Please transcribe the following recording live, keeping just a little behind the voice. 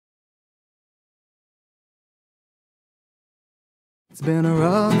It's been a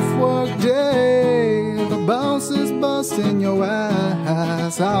rough work day, the boss is busting your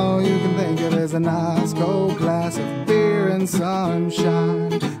ass. All you can think of is a nice cold glass of beer and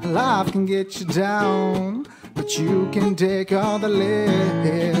sunshine. Life can get you down, but you can take all the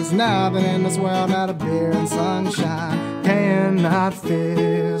licks. Nothing in this world not a beer and sunshine cannot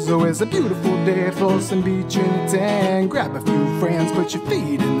fizz. So it's a beautiful day for some beach in a tan. Grab a few friends, put your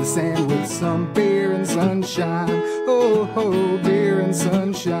feet in the sand with some beer and sunshine. Oh, oh, beer and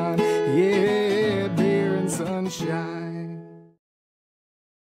sunshine. Yeah, beer and sunshine.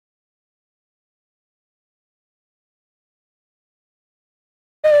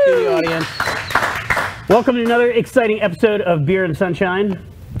 Studio audience. Welcome to another exciting episode of Beer and Sunshine.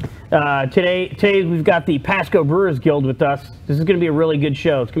 Today we've got the Pasco Brewers Guild with us. This is going to be a really good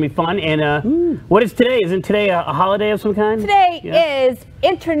show. It's going to be fun. And what is today? Isn't today a holiday of some kind? Today is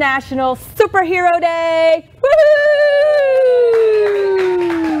International Superhero Day. Woohoo!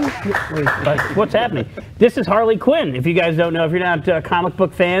 What's happening? This is Harley Quinn. If you guys don't know, if you're not comic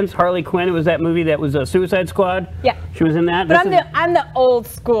book fans, Harley Quinn, it was that movie that was Suicide Squad. Yeah. She was in that. But I'm the old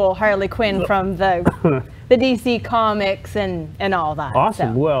school Harley Quinn from the DC comics and all that.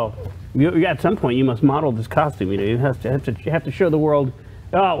 Awesome. So. Well, at some point you must model this costume. You know, you have to show the world.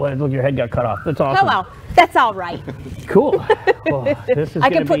 Oh, well, look, your head got cut off. That's awesome. Oh well, that's all right. Cool. Well, this is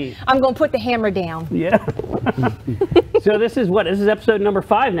I'm going to put the hammer down. Yeah. So this is what? This is episode number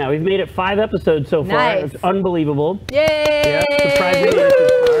 5 now. We've made it 5 episodes so far. Nice. It's unbelievable. Yay! Yeah, surprisingly this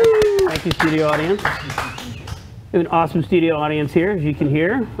far. Thank you, studio audience. We have an awesome studio audience here, as you can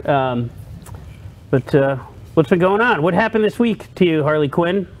hear. But what's been going on? What happened this week to you, Harley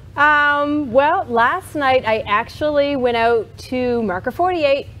Quinn? Well, last night I actually went out to Marker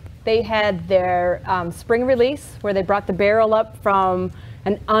 48. They had their spring release where they brought the barrel up from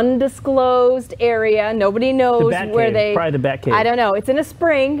an undisclosed area. Nobody knows where they... Probably the Bat Cave. I don't know. It's in a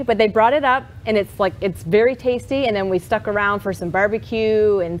spring, but they brought it up, and it's very tasty. And then we stuck around for some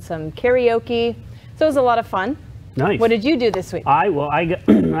barbecue and some karaoke. So it was a lot of fun. Nice. What did you do this week? I had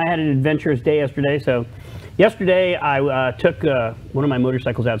an adventurous day yesterday. So yesterday I took one of my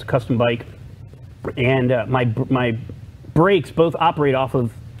motorcycles out. It's a custom bike, and my brakes both operate off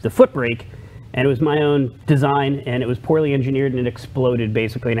of the foot brake, and it was my own design, and it was poorly engineered, and it exploded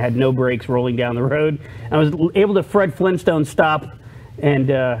basically, and I had no brakes rolling down the road. I was able to Fred Flintstone stop, and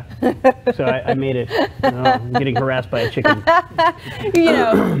so I made it. I'm getting harassed by a chicken. You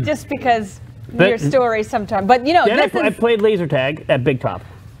know, just because your story sometimes. But you know, I played laser tag at Big Top.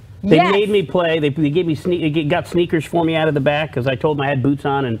 They made me play. They gave me they got sneakers for me out of the back because I told them I had boots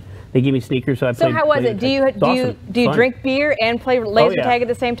on, and they gave me sneakers. So I played. So how was it? Do you drink beer and play laser tag at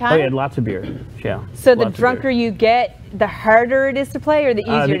the same time? Oh yeah, lots of beer. Yeah. So the drunker you get, the harder it is to play, or the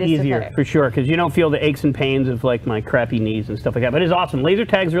easier it is to play? For sure, because you don't feel the aches and pains of like my crappy knees and stuff like that. But it's awesome. Laser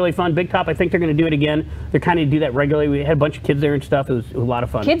tag's really fun. Big Top, I think they're going to do it again. They're kind of do that regularly. We had a bunch of kids there and stuff. It was a lot of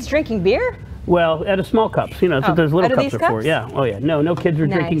fun. Kids drinking beer? Well, out of small cups, you know, so those little cups are for. Yeah, oh yeah, no kids were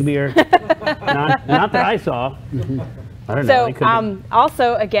drinking beer. not that I saw. I don't know. So,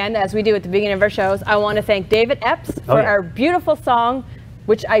 also, again, as we do at the beginning of our shows, I want to thank David Epps for our beautiful song,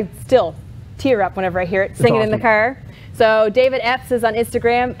 which I still tear up whenever I hear it, sing it in the car. So David Epps is on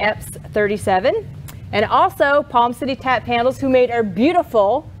Instagram, Epps37, and also Palm City Tap Handles, who made our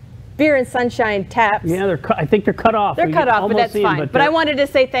beautiful Beer and Sunshine taps. Yeah, I think they're cut off. They're cut off, but that's fine. But I wanted to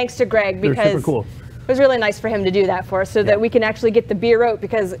say thanks to Greg because super cool. It was really nice for him to do that for us so that we can actually get the beer out,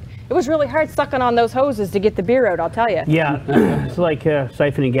 because it was really hard sucking on those hoses to get the beer out, I'll tell you. Yeah, it's like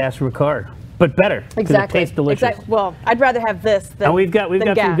siphoning gas from a car, but better. Exactly. It tastes delicious. Well, I'd rather have this than and we've got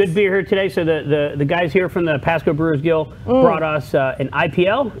gas. some good beer here today. So the guys here from the Pasco Brewers Guild brought us an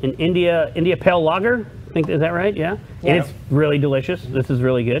IPL, an India Pale Lager. I think, is that right? Yeah. And it's really delicious. This is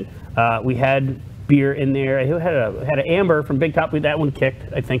really good. We had beer in there. I had an amber from Big Top. That one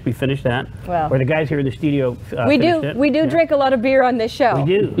kicked. I think we finished that. Well, or the guys here in the studio we do drink a lot of beer on this show.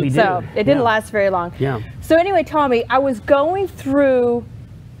 We do. So it didn't last very long. Yeah. So anyway, Tommy, I was going through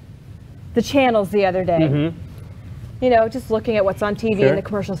the channels the other day. You know, just looking at what's on TV and the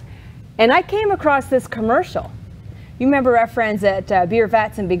commercials, and I came across this commercial. You remember our friends at Beer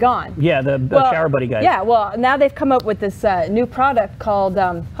Vats and Be Gone? Yeah, the Shower Buddy guys. Yeah, well, now they've come up with this new product called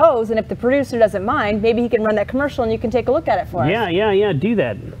Hose, and if the producer doesn't mind, maybe he can run that commercial and you can take a look at it for us. Yeah, do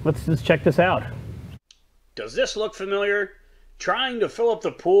that. Let's check this out. Does this look familiar? Trying to fill up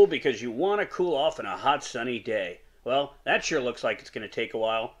the pool because you want to cool off on a hot, sunny day. Well, that sure looks like it's going to take a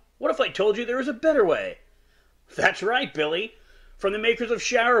while. What if I told you there was a better way? That's right, Billy. From the makers of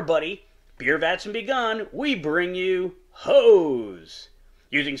Shower Buddy, Beer Vats and Be Gone, we bring you Hose.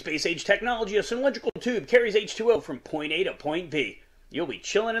 Using space-age technology, a cylindrical tube carries H2O from point A to point B. You'll be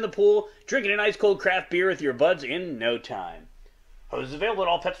chilling in the pool, drinking an ice-cold craft beer with your buds in no time. Hoses available at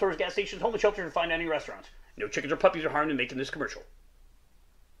all pet stores, gas stations, homeless shelters, and fine dining restaurants. No chickens or puppies are harmed in making this commercial.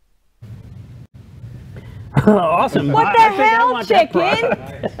 Awesome. What the hell, chicken?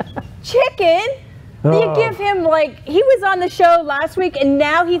 Chicken? You give him, like, he was on the show last week, and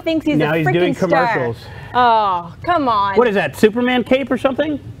now he thinks he's a freaking star. Now he's doing commercials. Oh, come on. What is that, Superman cape or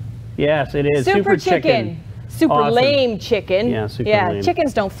something? Yes, it is. Super chicken. Super awesome. Lame chicken. Yeah, super lame.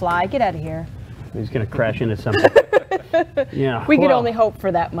 Chickens don't fly. Get out of here. He's going to crash into something. Yeah. We could only hope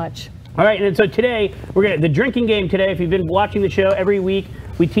for that much. All right, and so today, the drinking game today, if you've been watching the show every week,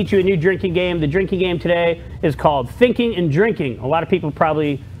 we teach you a new drinking game. The drinking game today is called Thinking and Drinking. A lot of people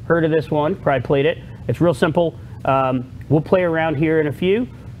probably heard of this one, probably played it. It's real simple. We'll play around here in a few.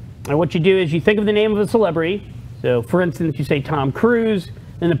 And what you do is you think of the name of a celebrity. So, for instance, you say Tom Cruise,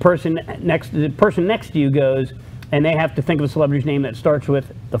 and the person next to you goes, and they have to think of a celebrity's name that starts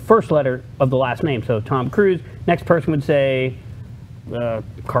with the first letter of the last name. So, Tom Cruise. Next person would say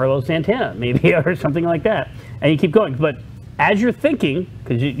Carlos Santana, maybe, or something like that. And you keep going. But as you're thinking,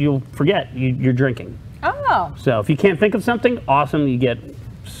 because you'll forget, you're drinking. Oh. So if you can't think of something, awesome, you get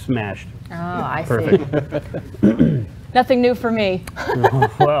smashed. Oh, I Perfect. see. Nothing new for me.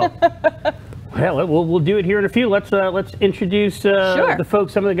 Well, we'll do it here in a few. Let's introduce the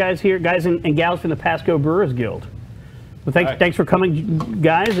folks, some of the guys here, guys and gals from the Pasco Brewers Guild. Well, thanks for coming,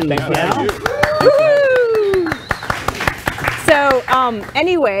 guys and gals. So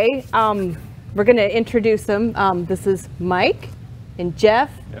anyway, we're going to introduce them. This is Mike and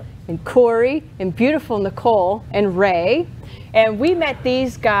Jeff and Corey and beautiful Nicole and Ray. And we met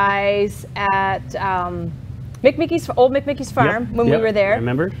these guys at old McMickey's farm when we were there. I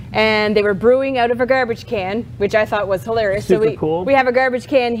remember. And they were brewing out of a garbage can, which I thought was hilarious. Super cool. We have a garbage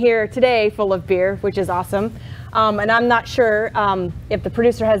can here today full of beer, which is awesome. And I'm not sure if the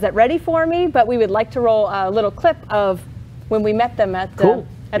producer has that ready for me, but we would like to roll a little clip of when we met them at the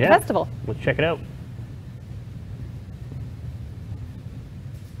festival. Let's check it out.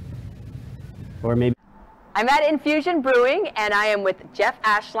 Or maybe. I'm at Infusion Brewing, and I am with Jeff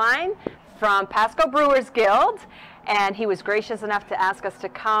Ashline from Pasco Brewers Guild, and he was gracious enough to ask us to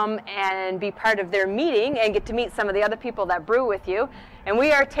come and be part of their meeting and get to meet some of the other people that brew with you. And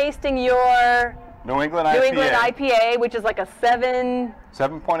we are tasting your New England IPA, which is like a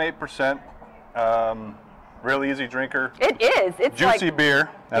 7.8%. Real easy drinker. It is. It's juicy like, beer,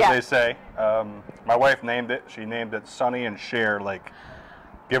 as they say. My wife named it. She named it Sunny and Share, like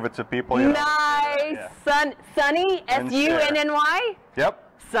give it to people. You know? Nice. Yeah. Sunny, S-U-N-N-Y?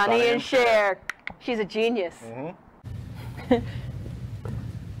 Yep. Sunny and Share. She's a genius. Mm-hmm.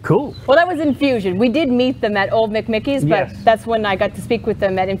 Cool. Well, that was Infusion. We did meet them at Old McMickey's, but that's when I got to speak with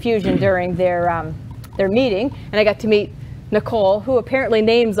them at Infusion during their meeting, and I got to meet Nicole, who apparently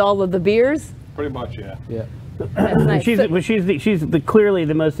names all of the beers. Pretty much, yeah. Yeah. That's nice. She's clearly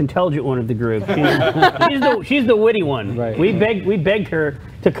the most intelligent one of the group. She's the witty one. Right. We begged her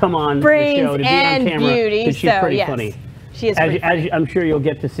to come on the show to be on camera. Beauty, she's pretty funny. She is pretty funny. As I'm sure you'll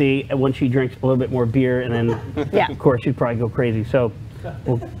get to see when she drinks a little bit more beer, and then of course she'd probably go crazy. So,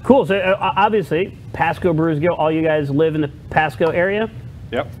 well, cool. So obviously, Pasco Brewers Guild. All you guys live in the Pasco area.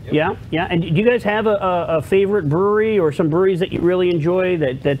 Yep. Yeah. And do you guys have a favorite brewery or some breweries that you really enjoy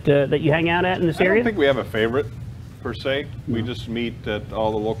that you hang out at in this area? I don't think we have a favorite per se. We just meet at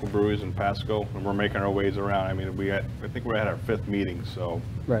all the local breweries in Pasco, and we're making our ways around. I mean, I think we're at our 5th meeting, so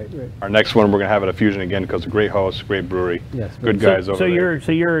right. Our next one we're gonna have at a Fusion again because it's a great host, great brewery, good guys over there.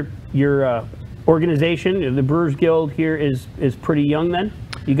 So your organization, the Brewers Guild here, is pretty young then.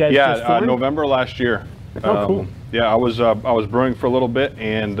 You guys just formed? November last year. Oh, cool. Yeah, I was brewing for a little bit,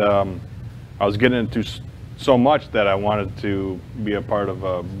 and I was getting into so much that I wanted to be a part of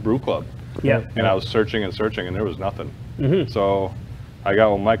a brew club. Yeah. And I was searching, and there was nothing. Mm-hmm. So I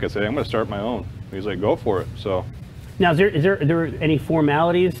got with Mike. I said, I'm going to start my own. He's like, go for it. So now, is there any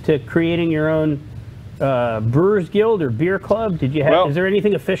formalities to creating your own Brewers Guild or beer club? Did you have? Is there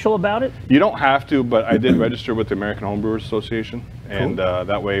anything official about it? You don't have to, but I did register with the American Homebrewers Association, and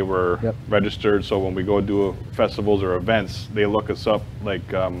that way we're registered. So when we go do festivals or events, they look us up. Like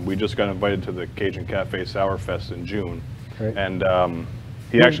we just got invited to the Cajun Cafe Sour Fest in June, and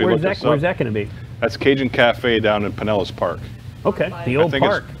he actually looked us up. Where's that going to be? That's Cajun Cafe down in Pinellas Park. Okay, the old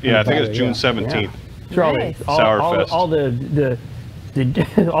park. I think it's June 17th. Nice. Sour Fest. All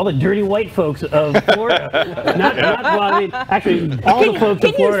the dirty white folks of Florida. Well, I mean, actually, all the folks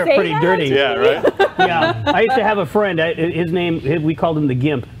in Florida are pretty dirty. Yeah, right? Yeah. I used to have a friend, his name, we called him the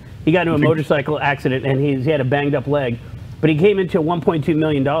Gimp. He got into a motorcycle accident, and he had a banged up leg. but he came into $1.2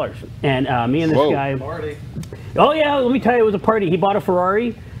 million. And me and this guy. Party. Oh yeah, let me tell you, it was a party. He bought a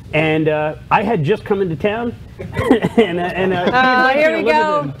Ferrari, and I had just come into town. Here we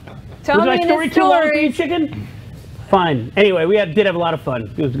go. Tell me story too long for you, chicken? Fine. Anyway, we did have a lot of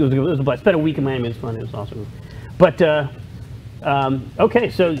fun. It was a blast. Spent a week in Miami. It was fun. It was awesome. But okay,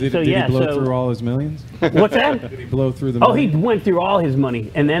 so Did so he yeah, blow so through all his millions? what's that? Did he blow through the Oh, he millions? went through all his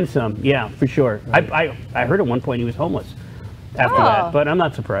money and then some. Yeah, for sure. Right. I heard at one point he was homeless after Oh. that, but I'm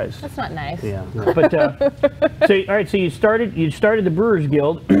not surprised. That's not nice. Yeah, but so all right, so you started the Brewers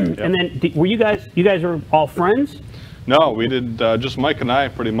Guild, and then were you guys were all friends? No, we did just Mike and I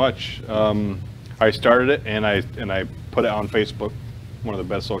pretty much. I started it and I put it on Facebook, one of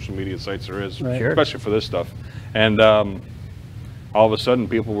the best social media sites there is, Right. Sure. especially for this stuff. And all of a sudden,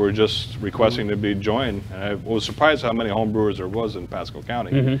 people were just requesting to be joined. And I was surprised how many home brewers there was in Pasco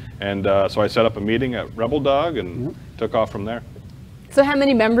County. And so I set up a meeting at Rebel Dog and took off from there. So how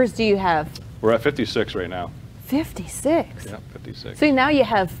many members do you have? We're at 56 right now. 56. Yeah, 56. So now you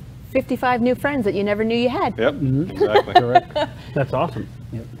have 55 new friends that you never knew you had. Yep, exactly. Correct. That's awesome.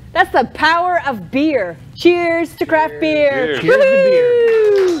 Yep. That's the power of beer. Cheers to craft beer. Cheers. Cheers to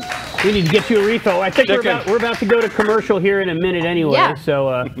beer. We need to get you a refill. I think Chicken. we're about to go to commercial here in a minute anyway. Yeah.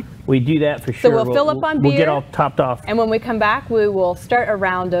 So we do that for So sure. we'll fill up on We'll get beer. all topped off. And when we come back, we will start a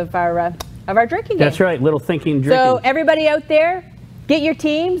round of our drinking game. That's right. Little thinking, drinking. So everybody out there, get your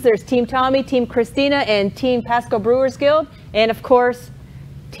teams. There's Team Tommy, Team Christina, and Team Pasco Brewers Guild. And of course,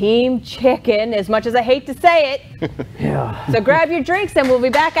 Team Chicken, as much as I hate to say it. Yeah. So grab your drinks and we'll be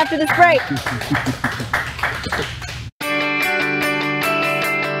back after this break.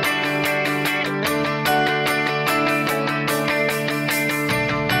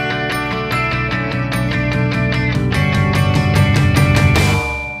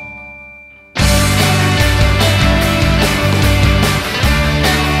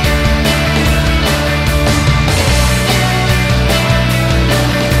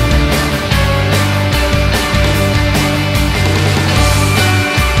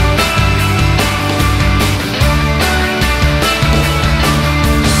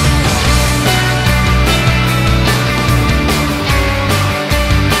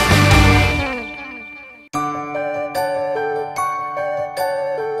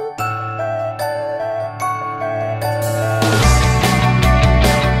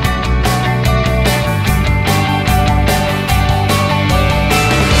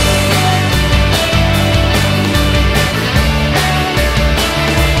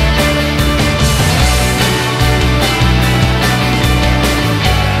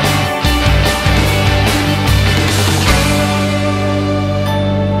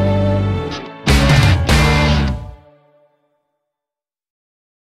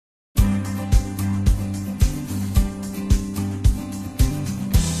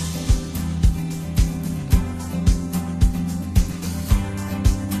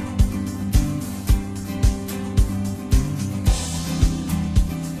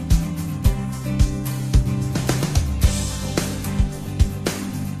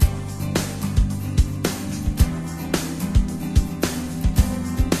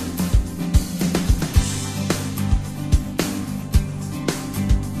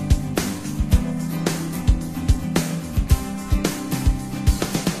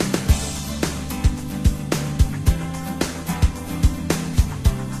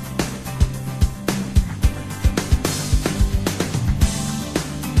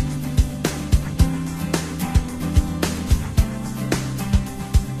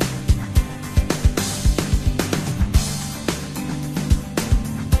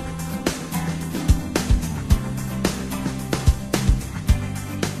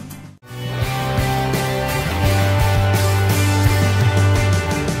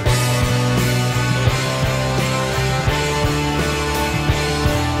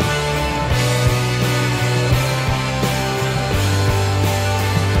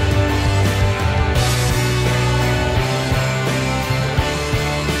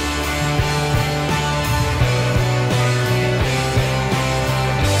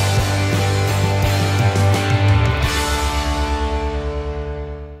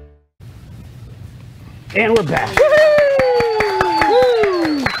 And we're back.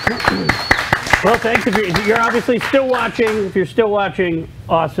 Well, thanks. If you're obviously still watching, if you're still watching,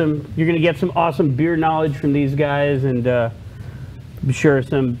 awesome. You're going to get some awesome beer knowledge from these guys, and I'm sure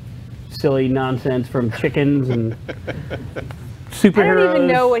some silly nonsense from chickens and superheroes. I don't even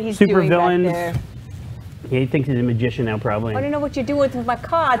know what he's super doing villains. back there. Yeah, he thinks he's a magician now, probably. I don't know what you're doing with my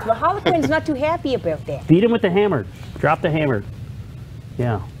cards, but Harlequin's not too happy about that. Beat him with the hammer. Drop the hammer.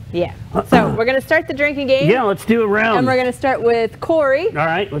 Yeah. Yeah. So we're going to start the drinking game. Yeah, let's do a round. And we're going to start with Corey. All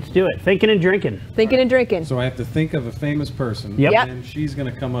right, let's do it. Thinking and drinking. Thinking and drinking. So I have to think of a famous person. Yep. And she's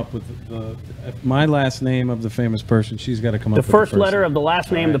going to come up with my last name of the famous person. She's got to come up with the first letter of the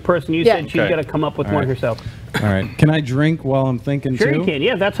last name, the person you said, she's got to come up with one herself. All right. Can I drink while I'm thinking Sure too? you can.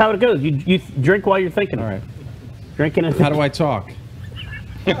 Yeah, that's how it goes. You drink while you're thinking. All right. Drinking and How do I talk?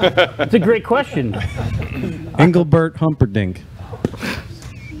 It's a great question. Engelbert Humperdinck.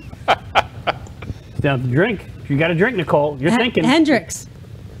 Down to drink. You got to drink, Nicole. You're thinking. Hendricks.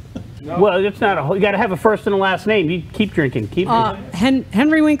 No. Well, it's not a. You got to have a first and a last name. You keep drinking. Keep.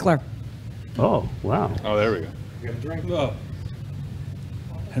 Henry Winkler. Oh wow. Oh, there we go. You got to drink.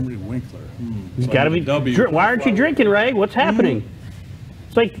 Henry Winkler. You got to be. Why aren't you drinking, Ray? What's happening?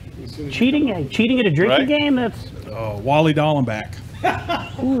 It's like cheating. Cheating at a drinking game. That's. Wally Dallenbach.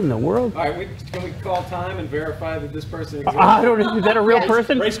 Who in the world? All right, can we call time and verify that this person exists? I don't know. Is that a real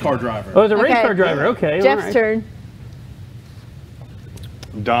person? Race car driver. Oh, it's a race car driver. Okay. Jeff's turn.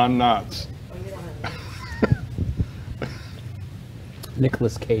 Don Knotts.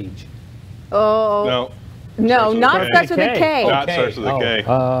 Nicolas Cage. Oh. No. No, not starts with a K. Not starts with a K.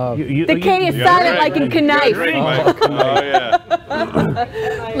 The K is silent like in knife. Oh,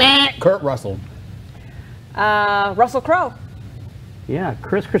 yeah. Kurt Russell. Russell Crowe. Yeah,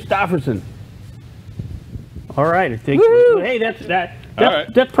 Chris Christopherson. All right, I think. Woo! Hey, that's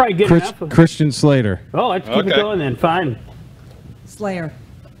probably good enough. Christian Slater. Oh, let's keep it going then. Fine. Slayer.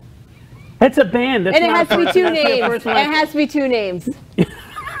 That's a band. That's And it has to be two names. It has to be two names.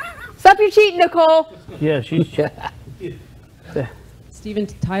 Stop your cheating, Nicole. Yeah, she's. Steven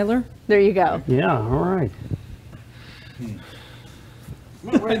Tyler. There you go. Yeah, all right.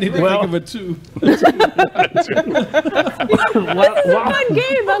 I need to think of it too. This is a fun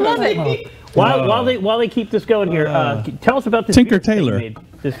game. I love it. While they keep this going here, tell us about this. Tinker beer Taylor. you made.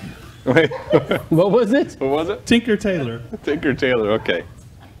 This, Wait. What was it? What was it? Tinker Taylor. Tinker Taylor. Okay.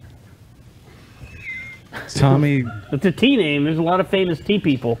 Tommy. it's a tea name. There's a lot of famous tea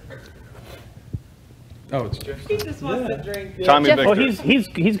people. Oh, it's Jeff. He just wants to drink. Tommy Jeff- Victor. Oh,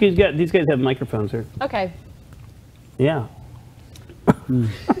 he's got. These guys have microphones here. Okay. Yeah. You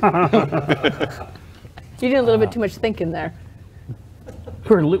did a little bit too much thinking there.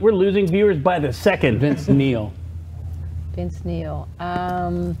 We're losing viewers by the second. Vince Neil. Vince Neil.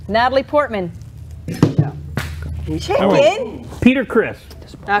 Natalie Portman. Chicken. Peter Chris.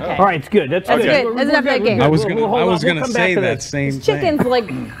 Okay. All right, it's good. That's That's good. good. That's enough of that game. I was We'll gonna. hold I on. was We'll gonna come back say to that this. same thing. Chicken's like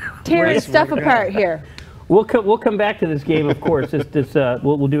tearing stuff apart here. We'll come back to this game, of course.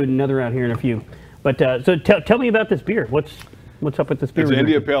 We'll do another round here in a few. But so tell me about this beer. What's up with this beer? It's an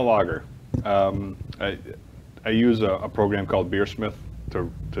India Pale Lager. I use a program called Beersmith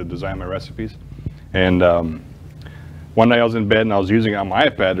to design my recipes. And one night I was in bed and I was using it on my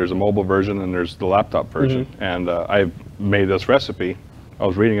iPad. There's a mobile version and there's the laptop version. And I made this recipe. I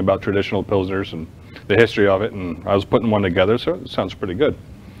was reading about traditional Pilsners and the history of it, and I was putting one together, so it sounds pretty good.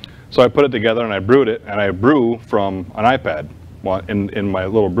 So I put it together and I brewed it, and I brew from an iPad in my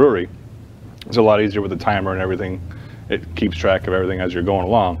little brewery. It's a lot easier with the timer and everything. It keeps track of everything as you're going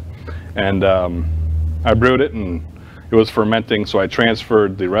along. And I brewed it, and it was fermenting, so I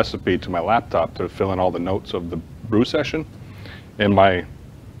transferred the recipe to my laptop to fill in all the notes of the brew session. And my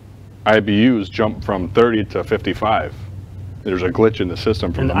IBUs jumped from 30 to 55. There's a glitch in the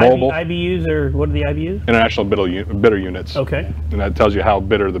system from the mobile. IBUs, or what are the IBUs? International bitter units. Okay. And that tells you how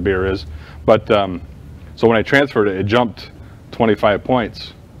bitter the beer is. But so when I transferred it, it jumped 25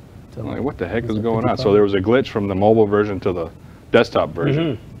 points. I'm like, what the heck is going on? So there was a glitch from the mobile version to the desktop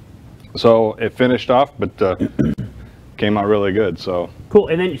version. So it finished off, but came out really good. So cool.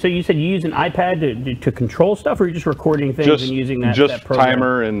 And then, so you said you use an iPad to control stuff, or you're just recording things and using that? Just program?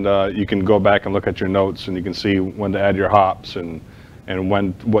 timer, and you can go back and look at your notes, and you can see when to add your hops and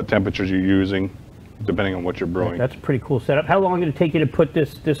what temperatures you're using, depending on what you're brewing. That's a pretty cool setup. How long did it take you to put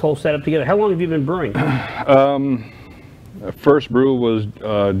this whole setup together? How long have you been brewing? First brew was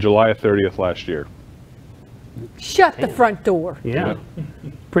July 30th last year. Shut the front door. Yeah.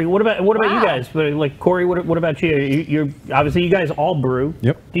 Pretty. What about you guys? Like Corey, what about you? You're obviously, you guys all brew.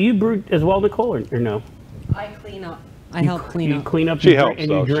 Yep. Do you brew as well, Nicole, or no? I clean up. I help clean up. Clean up. She helps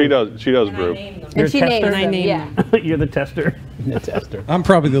though. She does brew. And she names them. I name Yeah. them. You're the tester. The tester. I'm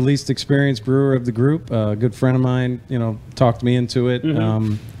probably the least experienced brewer of the group. A good friend of mine, talked me into it.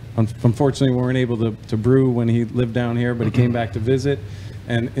 Unfortunately, we weren't able to brew when he lived down here, but he came back to visit.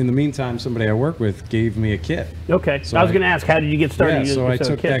 And in the meantime, somebody I work with gave me a kit. Okay. So I was going to ask, how did you get started? Yeah, so I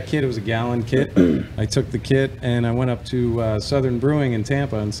took kit? that kit. It was a gallon kit. I took the kit and I went up to Southern Brewing in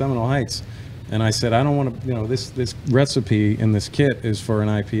Tampa in Seminole Heights And I said, I don't want to, you know, this recipe in this kit is for an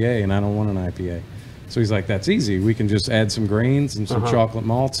IPA, and I don't want an IPA. So he's like, that's easy. We can just add some grains and some chocolate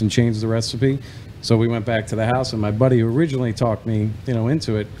malts and change the recipe. So we went back to the house, and my buddy who originally talked me, you know,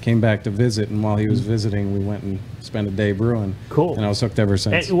 into it, came back to visit. And while he was visiting, we went and spent a day brewing. Cool. And I was hooked ever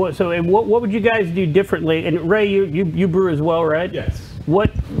since. And what would you guys do differently? And Ray, you brew as well, right? Yes.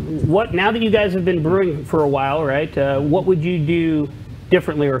 What now that you guys have been brewing for a while, right? What would you do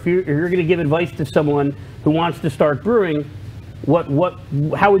differently, or if you're going to give advice to someone who wants to start brewing?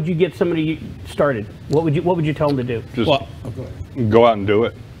 How would you get somebody started? What would you tell them to do? Just go out and do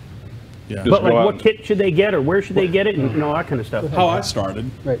it. Yeah. But like, what kit should they get, or where should they get it, and all that kind of stuff? How I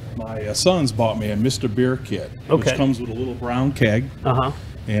started, my sons bought me a Mr. Beer kit, which comes with a little brown keg,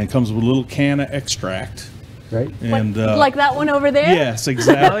 and comes with a little can of extract. Right. And like that one over there? Yes,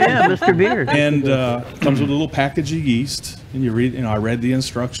 exactly. Oh yeah, Mr. Beer. And comes with a little package of yeast, and I read the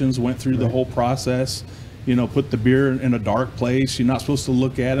instructions, went through the whole process. You know, put the beer in a dark place. You're not supposed to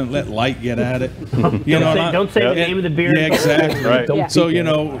look at it and let light get at it. Don't say the name of the beer. Yeah, exactly. Right. So, you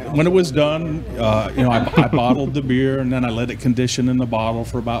know, when it was done, you know, I bottled the beer, and then I let it condition in the bottle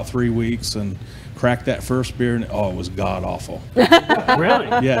for about 3 weeks and cracked that first beer, and it was god awful. Really?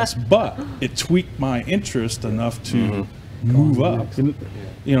 Yes, but it tweaked my interest enough to move up.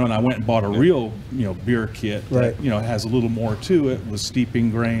 You know, and I went and bought a real, you know, beer kit that, you know, has a little more to it with steeping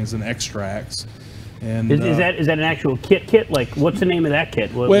grains and extracts. And, is that an actual kit? Like, what's the name of that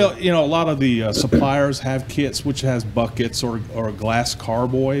kit? Well, you know, a lot of the suppliers have kits which has buckets or glass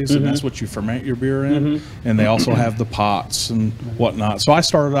carboys, and that's what you ferment your beer in. And they also have the pots and whatnot. So I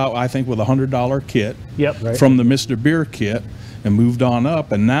started out, I think, with a $100 kit from the Mr. Beer kit, and moved on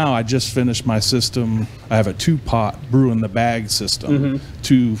up. And now I just finished my system. I have a 2-pot brew in the bag system,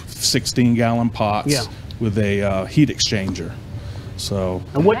 2 16-gallon pots with a heat exchanger. So,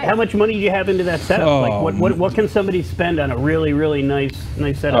 and how much money do you have into that setup? Like, what can somebody spend on a really nice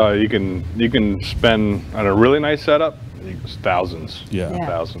setup? You can spend on a really nice setup thousands.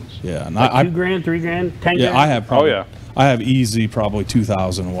 Thousands. Yeah. And like $2,000, $3,000, $10,000. Yeah, I have. I have easy probably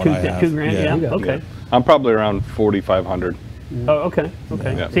 2,000. What I have. $2,000. Yeah. Okay. Yeah. I'm probably around 4,500. Oh, okay.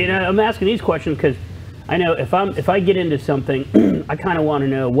 Yeah. See, now I'm asking these questions because I know if I get into something, I kind of want to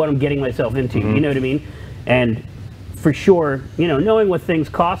know what I'm getting myself into. You know what I mean? And for sure, you know, knowing what things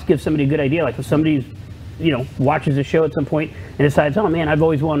cost gives somebody a good idea. Like if somebody's, you know, watches a show at some point and decides, oh man, I've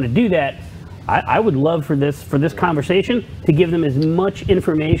always wanted to do that. I would love for this conversation to give them as much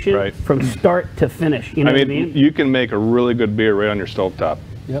information from start to finish. You know what I mean? You can make a really good beer right on your stovetop.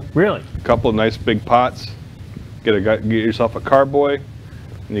 Yep. Really? A couple of nice big pots. Get yourself a carboy,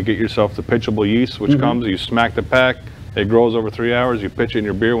 and you get yourself the pitchable yeast, which comes. You smack the pack. It grows over 3 hours. You pitch in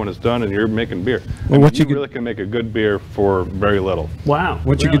your beer when it's done, and you're making beer. Well, you really can make a good beer for very little. Wow.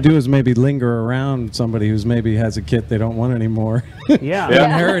 What you could do is maybe linger around somebody who's maybe has a kit they don't want anymore. Yeah.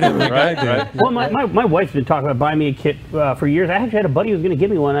 Inherit it like I did. Right. Well, my wife's been talking about buying me a kit for years. I actually had a buddy who was going to give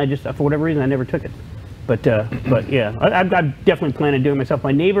me one. I just, for whatever reason, I never took it. But yeah, I definitely plan on doing it myself.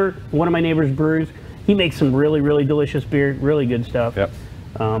 My neighbor, one of my neighbor's brews, he makes some really delicious beer, really good stuff. Yep.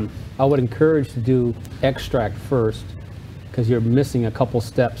 I would encourage to do extract first, because you're missing a couple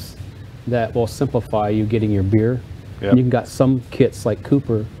steps that will simplify you getting your beer. Yep. And you've got some kits like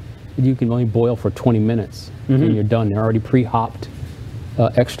Cooper that you can only boil for 20 minutes and you're done. They're already pre-hopped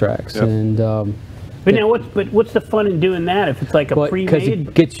extracts. Yep. And But now, what's the fun in doing that if it's like a pre-made? Because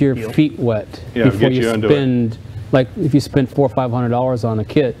it gets your feet wet before you spend. Like if you spend $400 or $500 on a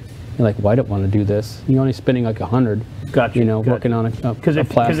kit, you're like, well, I don't want to do this. You're only spending like $100. Gotcha. You know, working on a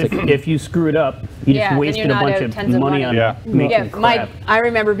plastic. Because if you screw it up, you just wasted a bunch of money on making crap. I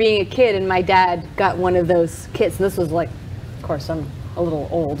remember being a kid and my dad got one of those kits. And this was like, of course, I'm a little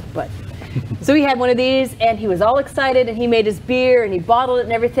old, but so he had one of these and he was all excited and he made his beer and he bottled it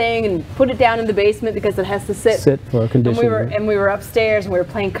and everything and put it down in the basement because it has to sit for a condition. And we were upstairs and we were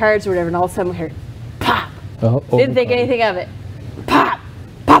playing cards or whatever, and all of a sudden we heard pop. Didn't think anything of it. Pop.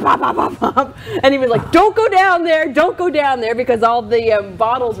 Pop, pop, pop, pop, pop. And he was like, don't go down there, because all the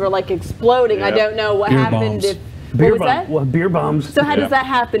bottles were like exploding. Yep. I don't know what happened. What was that? Well, beer bombs. So how does that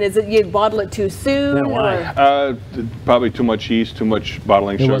happen? Is it you bottle it too soon? Or? Probably too much yeast, too much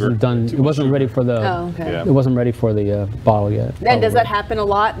bottling sugar. It wasn't done. It wasn't ready for the. Oh, okay. Yeah. It wasn't ready for the bottle yet. And does that happen a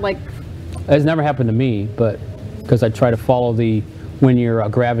lot? Like, it's never happened to me, but because I try to follow when your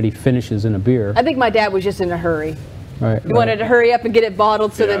gravity finishes in a beer. I think my dad was just in a hurry. Right. He wanted to hurry up and get it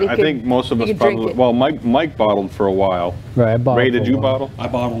bottled so that he could. I think most of us probably. Well, Mike bottled for a while. Right. I bottled. Ray, did you bottle? I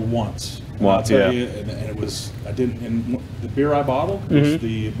bottled once. Once, I'll tell you, and it was, I didn't, and the beer I bottled was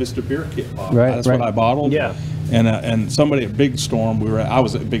the Mr. Beer kit bottle. Right, That's what I bottled. Yeah. And somebody at Big Storm, I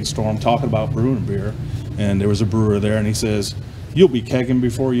was at Big Storm talking about brewing beer, and there was a brewer there, and he says, "You'll be kegging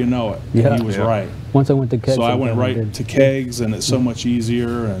before you know it." Yeah. And he was right. Once I went to kegs. So I went right to kegs, and it's so much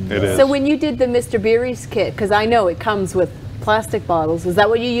easier. And It is. So when you did the Mr. Beery's kit, because I know it comes with plastic bottles, is that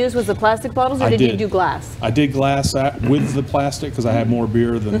what you used, was the plastic bottles, or did you do glass? I did glass with the plastic because I had more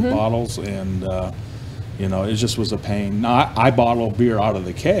beer than bottles, and you know, it just was a pain. Now I bottle beer out of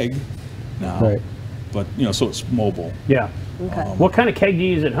the keg now, Right. but you know, so it's mobile. Yeah. Okay. What kind of keg do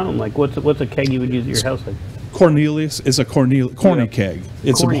you use at home? Like, what's a keg you would use at your house? Like? Cornelius is a corny keg.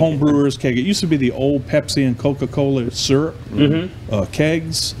 It's Corny a home keg. brewer's keg. It used to be the old Pepsi and Coca-Cola syrup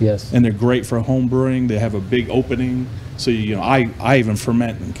kegs. Yes. And they're great for home brewing. They have a big opening, so you know I even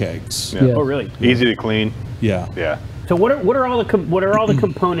ferment in kegs. Yeah. Yes. Oh, really? Easy to clean. Yeah. Yeah. So what are all the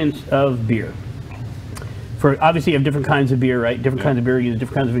components of beer? For obviously you have different kinds of beer, right? Different kinds of beer use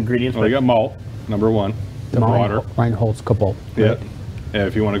different kinds of ingredients. Well, you got malt, number one. Water. Reinholz Cobalt. Yeah. Yeah,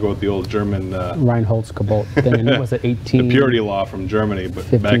 if you want to go with the old German, Reinholz Cobalt. Then it was at 18. the purity law from Germany, but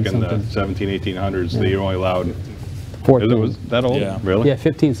 15 back in the something. 1800s, they were only allowed. 14. It was that old? Yeah. Really? Yeah,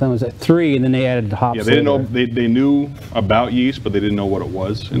 15 something was at 3, and then they added hops. Yeah, they didn't know. later. They knew about yeast, but they didn't know what it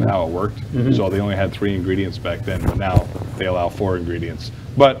was and how it worked. So they only had 3 ingredients back then, but now they allow 4 ingredients.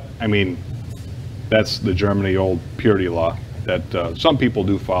 But I mean, that's the Germany old purity law that some people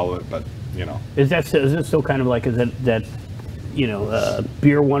do follow it, but you know. Is it still kind of like that you know,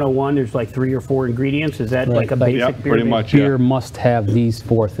 beer 101? There's like 3 or 4 ingredients. Is that Right, like a like- basic Yeah, beer? pretty much. Beer Yeah. must have these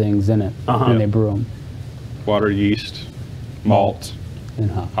 4 things in it when they brew them. Water, yeast, malt, And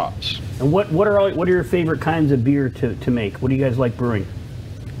hops. hops. And what are your favorite kinds of beer to make? What do you guys like brewing?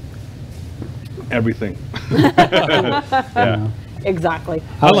 Everything. Yeah. Exactly.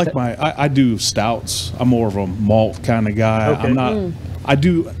 I do stouts. I'm more of a malt kind of guy. Okay. I'm not. I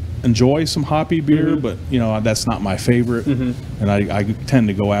do enjoy some hoppy beer, but you know that's not my favorite. And I tend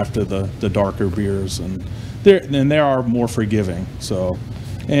to go after the darker beers, and they are more forgiving. So,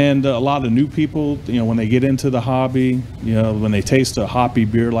 and a lot of new people, you know, when they get into the hobby, you know, when they taste a hoppy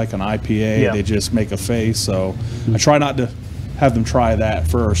beer like an IPA, they just make a face. So I try not to have them try that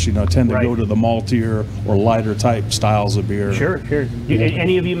first. You know, tend to go to the maltier or lighter type styles of beer. Sure.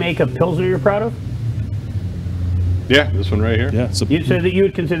 Any of you make a Pilsner you're proud of? Yeah, this one right here. Yeah. It's a, You said that you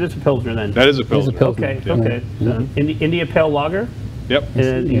would consider this a Pilsner then? That is a Pilsner. Okay. Yeah. Okay. So, India Pale Lager? Yep.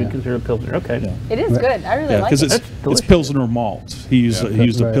 You would consider a Pilsner. Okay. Yeah. It is good. I really like because it. it's Pilsner malt. He used a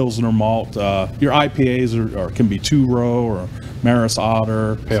Right. Pilsner malt. Your IPAs are can be 2-row or Maris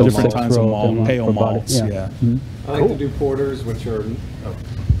Otter, different kinds of 6-row, malt, pale for body. malts. Yeah. Yeah. I like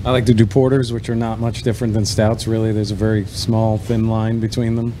to do porters, which are not much different than stouts. Really, there's a very small, thin line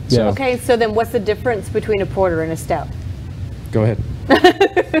between them. So, Okay, so then what's the difference between a porter and a stout? go ahead.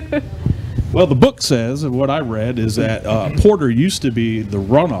 Well, the book says, and what I read is that porter used to be the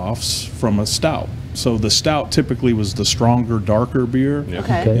runoffs from a stout. So the stout typically was the stronger, darker beer.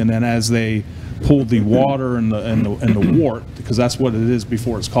 Okay. And then as they pulled the water and the wort, because that's what it is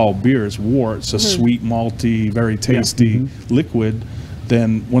before it's called beer, it's wort. It's a sweet, malty, very tasty liquid.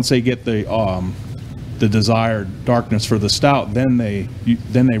 Then once they get the desired darkness for the stout, then they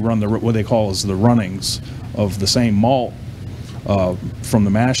run what they call is the runnings of the same malt from the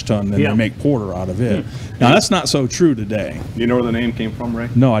mash tun, and they make porter out of it. Now that's not so true today. You know where the name came from, Ray?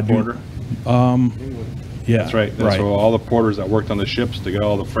 No, I do. Porter. Yeah, That's right. That's where all the porters that worked on the ships to get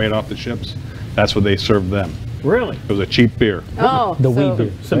all the freight off the ships. That's what they served them. Really? It was a cheap beer. Oh, The so wheat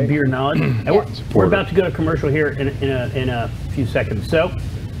beer. Some beer knowledge. And we're about to go to commercial here in a few seconds. So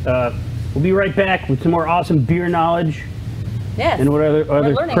we'll be right back with some more awesome beer knowledge yes. and what other We're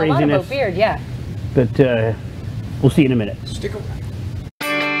learning a lot craziness. about beard, yeah. But we'll see you in a minute. Stick around.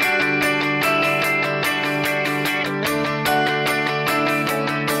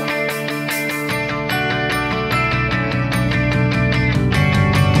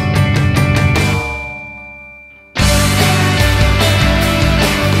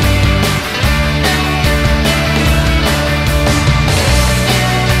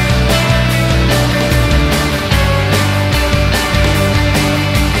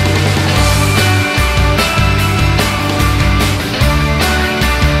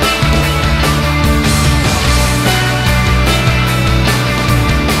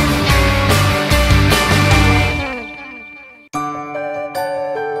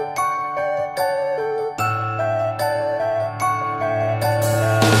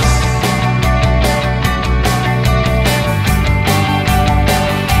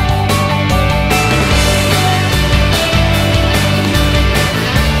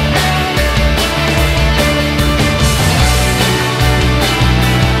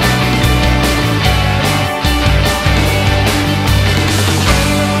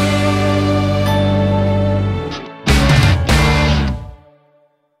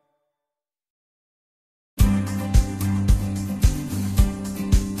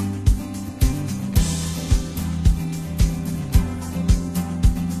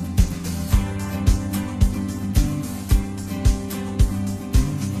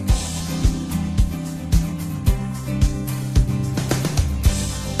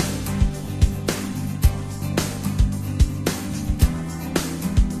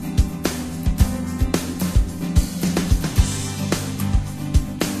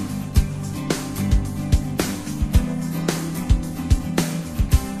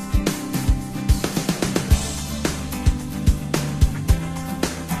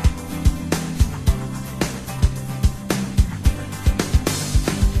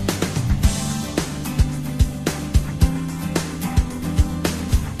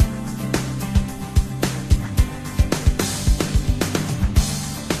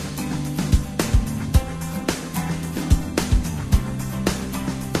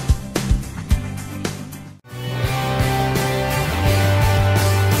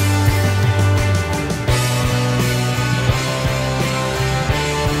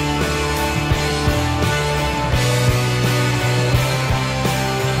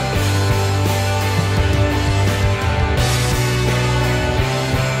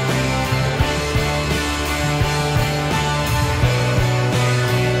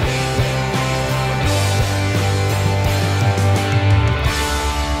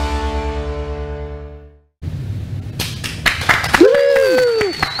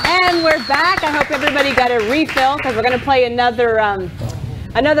 we're back. I hope everybody got a refill because we're going to play another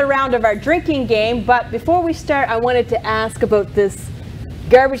round of our drinking game. But before we start, I wanted to ask about this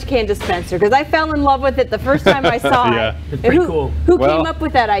garbage can dispenser because I fell in love with it the first time I saw Yeah. it. It's pretty cool. Who came up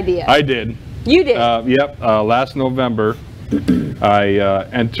with that idea? I did. You did? Yep. Last November, I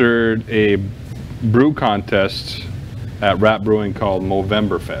entered a brew contest at Rat Brewing called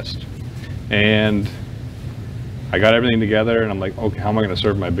Movemberfest. And I got everything together and I'm like, okay, how am I going to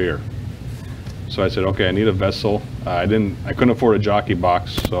serve my beer? So I said, okay, I need a vessel. I couldn't afford a jockey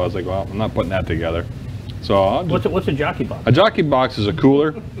box, so I was like, well, I'm not putting that together. So I'll just, What's a jockey box? a jockey box is a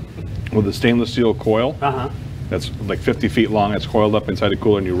cooler with a stainless steel coil. Uh-huh. That's like 50 feet long. It's coiled up inside the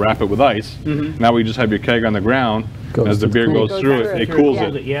cooler and you wrap it with ice. Now we just have your keg on the ground. As the beer goes through it, it cools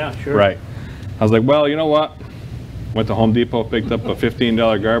it. Yeah, sure. Right. I was like, well, you know what? Went to Home Depot, picked up a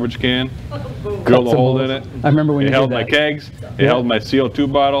 $15 garbage can, drilled a hole in it. I remember when it you held did my that. kegs. It held my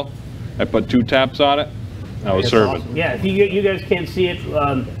CO2 bottle. I put 2 taps on it. I was serving. Awesome. Yeah, if you guys can't see it,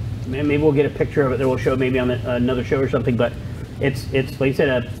 maybe we'll get a picture of it that we'll show maybe on another show or something. But it's like you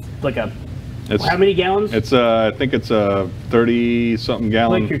said, how many gallons? It's I think it's a 30-something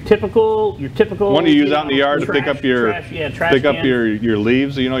gallon. Like your typical one you use out in the yard to pick up your trash your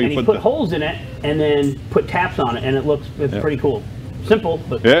leaves. You know, and you put holes in it and then put taps on it, and it's pretty cool. Simple,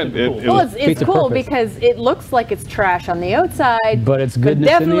 but cool. Well, it's cool because it looks like it's trash on the outside, but it's but goodness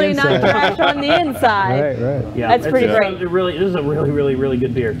definitely in the not inside. trash on the inside. Right. Yeah, that's pretty great. This is a really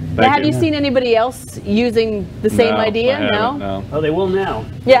good beer. Now, have you seen anybody else using the same idea? No. Oh, they will now.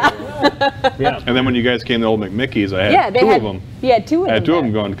 Yeah. Yeah. And then when you guys came to Old McMickey's, I had two of them. You had 2 of them. I had 2 of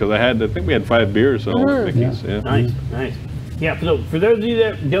them going because I think we had 5 beers at Old McMickey's. Yeah. Nice. Yeah. So for those of you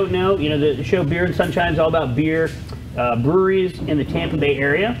that don't know, the show Beer and Sunshine is all about beer. Breweries in the Tampa Bay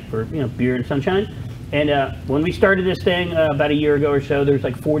area for beer and sunshine, and when we started this thing about a year ago or so, there's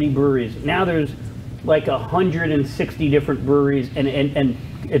like 40 breweries. Now there's like 160 different breweries, and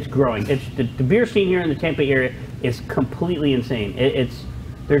it's growing. It's the beer scene here in the Tampa Bay area is completely insane.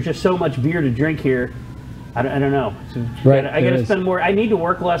 There's just so much beer to drink here. I don't know. So I got to spend more. I need to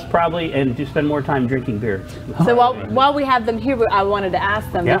work less probably and to spend more time drinking beer. So while we have them here, I wanted to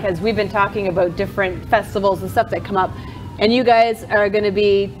ask them because we've been talking about different festivals and stuff that come up, and you guys are going to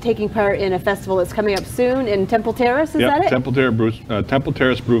be taking part in a festival that's coming up soon in Temple Terrace. Is that it? Temple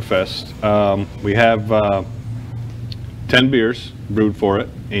Terrace Brew Fest. We have 10 beers brewed for it,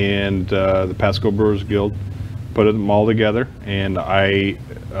 and the Pasco Brewers Guild put them all together, and I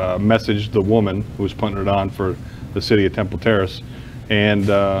messaged the woman who was putting it on for the city of Temple Terrace, and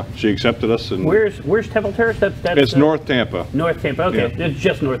she accepted us. And where's Temple Terrace? It's North Tampa. North Tampa. Okay, it's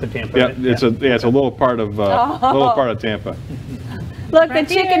just north of Tampa. Yeah, right? it's a little part of Tampa. Look, the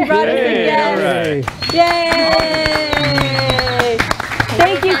chicken brought us in. Yes. Yay!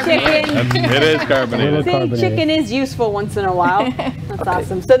 Thank you, chicken. It is carbonated. See, chicken is useful once in a while. That's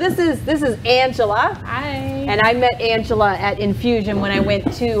awesome. So this is Angela. Hi. And I met Angela at Infusion when I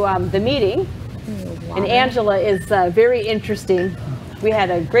went to the meeting. And Angela is very interesting. We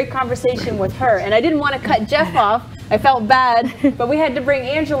had a great conversation with her, and I didn't want to cut Jeff off. I felt bad, but we had to bring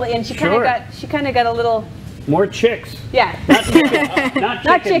Angela in. She kind of got a little more chicks. Yeah.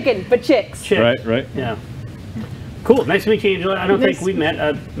 Not chicken, but chicks. Right. Yeah. Cool. Nice to meet you, Angela. I don't think we met.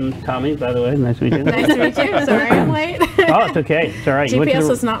 Tommy, by the way. Nice to meet you. Nice to meet you. Sorry I'm late. Oh, it's okay. It's all right. GPS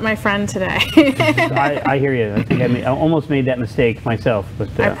was not my friend today. I hear you. I think I almost made that mistake myself.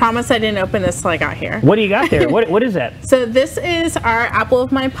 But I promise I didn't open this till I got here. What do you got there? What is that? So this is our apple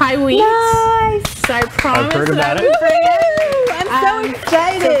of my pie wheat. Nice. So I promise I've heard about that it. I'm so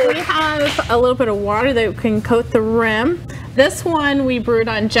excited. So we have a little bit of water that can coat the rim. This one we brewed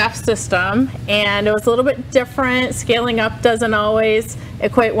on Jeff's system, and it was a little bit different. Scaling up doesn't always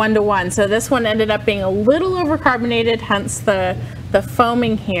equate 1-to-1. So this one ended up being a little overcarbonated, hence the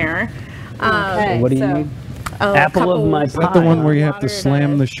foaming here. Okay, what do you need? Apple of my pie. Is that the one where you have to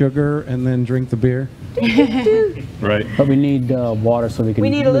slam the sugar and then drink the beer? Right. But we need water so we can. We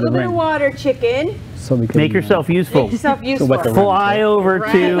need a little bit of water, chicken. So we can make yourself useful. Make yourself useful. So fly over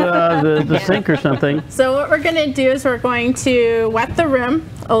to the sink or something. So what we're going to do is we're going to wet the rim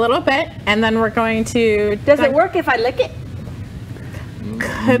a little bit, and then we're going to. Does it work if I lick it?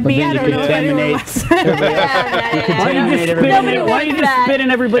 Could be. I don't know. Why don't you just spit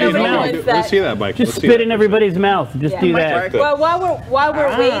in everybody's mouth? Let's see that, Mike. Just spit in everybody's mouth. Just do that. Well, while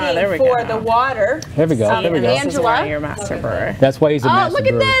we're waiting for the water. There we go. There we go. Angela, your master brewer. That's why he's a master look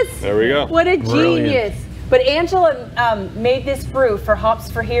at brewer. this. There we go. What a genius. But Angela made this brew for Hops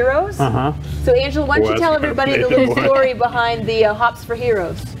for Heroes. So Angela, why don't you tell everybody the little story behind the Hops for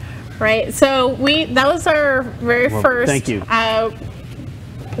Heroes? Right. So that was our very first. Thank you.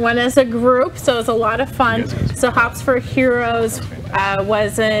 went as a group, so it was a lot of fun. So Hops for Heroes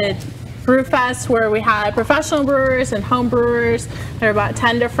was a brew fest where we had professional brewers and home brewers. There were about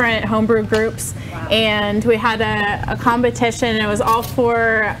 10 different homebrew groups, and we had a competition. It was all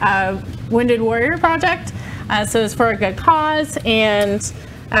for Wounded Warrior Project, so it was for a good cause, and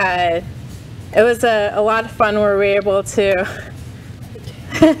it was a lot of fun where we were able to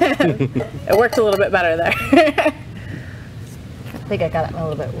it worked a little bit better there. I think I got it a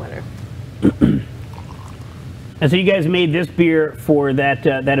little bit wetter. And so you guys made this beer for that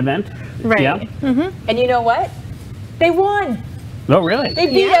that event? Right. Yeah. Mm-hmm. And you know what? They won. Oh, really? They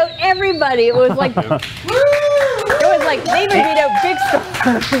beat out everybody. It was like, it was like, they even beat out Big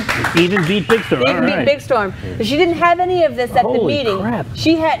Storm. Even beat Big Storm. They even beat Big Storm. But she didn't have any of this at the Holy meeting. crap.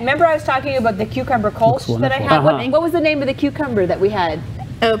 She had, remember I was talking about the cucumber kolsch that I had? What was the name of the cucumber that we had?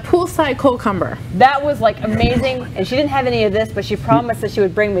 A poolside cucumber. That was like amazing, and she didn't have any of this, but she promised that she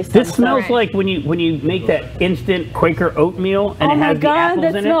would bring me some. This smells like when you make that instant Quaker oatmeal and it has the apples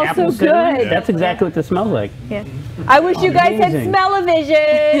in it. That smells so good. That's exactly what this smells like. Yeah. I wish you guys had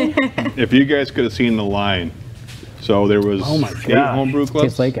smell-o-vision. If you guys could have seen the line, so there was 8 homebrew clubs.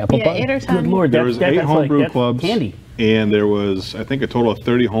 Tastes like apple pie. 8 or 10. Good Lord, There was 8 homebrew clubs, candy. and there was, I think, a total of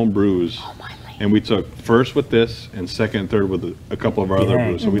 30 home brews. And we took first with this and second and third with a couple of our other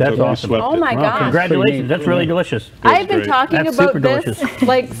brews. So we That's took awesome. we swept Oh my it. gosh. Congratulations, that's really delicious. I've been great. talking That's about super this delicious.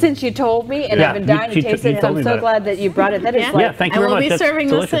 like since you told me, and Yeah, I've been dying to taste it. So I'm so glad that you brought it. That is like, thank you And very we'll much. be That's serving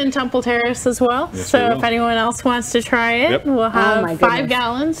delicious. this in Temple Terrace as well. Yes, So we if will. anyone else wants to try it, Yep. we'll have my 5 goodness.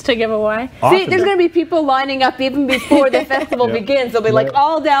 gallons to give away. See, there's going to be people lining up even before the festival begins. They'll be like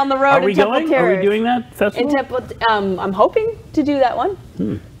all down the road Are we in Temple going? Terrace. Are we doing that In festival? Temple, I'm hoping to do that one.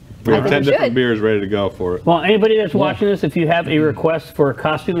 We have I think 10 we different should. beers ready to go for it. Well, anybody that's watching this, if you have a request for a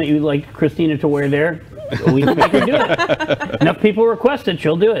costume that you'd like Christina to wear there, we can make her do it. Enough people request it,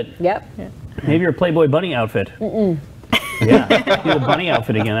 she'll do it. Yep. Maybe your Playboy bunny outfit. Yeah, do the bunny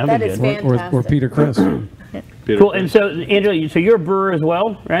outfit again. That'd That be is good. fantastic. Or Peter Chris. Peter. Cool. And so, Angela, so you're a brewer as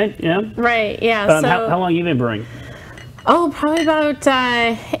well, right? Yeah. Right, yeah. So, How long you been brewing? probably about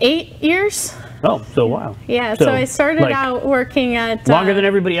 8 years. Oh, so wow. Yeah, so I started like, out working at... longer than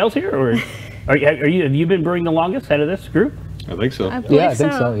everybody else here, or are you? Have you been brewing the longest out of this group? I think so. I believe Yeah, I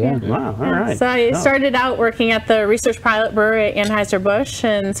think so, yeah. Wow. All right. So I started out working at the Research Pilot Brewery at Anheuser-Busch,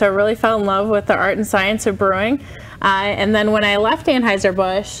 and so I really fell in love with the art and science of brewing. And then when I left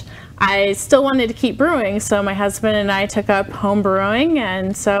Anheuser-Busch, I still wanted to keep brewing, so my husband and I took up home brewing,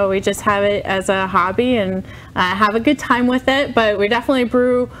 and so we just have it as a hobby and have a good time with it. But we definitely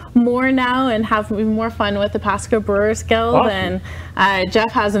brew more now and have more fun with the Pasco Brewers Guild. Awesome. And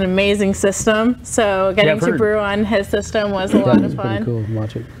Jeff has an amazing system, so getting to brew on his system was a lot of fun. Pretty cool.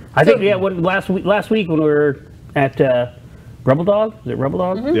 Watch it. I think last week when we were at Rebel Dog, is it Rebel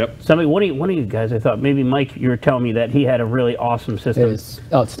Dog? Yep. Somebody, one of you guys, I thought maybe Mike, you were telling me that he had a really awesome It system. is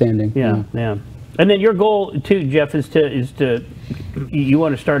outstanding. Yeah. And then your goal too, Jeff, is to you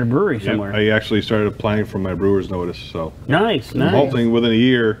want to start a brewery somewhere. I actually started applying for my brewer's notice, so Nice. I'm hoping within a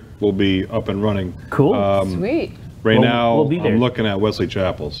year we'll be up and running. Cool. Sweet. Right We'll- now, we'll be there. I'm looking at Wesley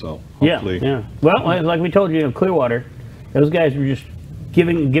Chapel, so hopefully. Yeah. Well, like we told you, Clearwater, those guys were just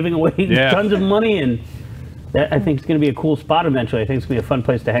giving away tons of money, and that I think is going to be a cool spot eventually. I think it's going to be a fun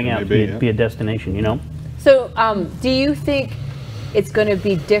place to hang out, Maybe, be a destination, you know? So, do you think it's going to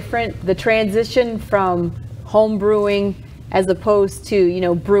be different, the transition from home brewing as opposed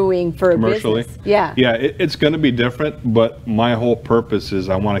to, brewing for a Commercially? business? Yeah. Yeah, it's going to be different, but my whole purpose is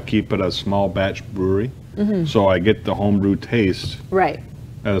I want to keep it a small batch brewery, so I get the homebrew taste Right.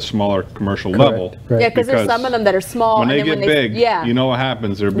 at a smaller commercial level. Right. Yeah, because there's some of them that are small. When and they then get big, you know what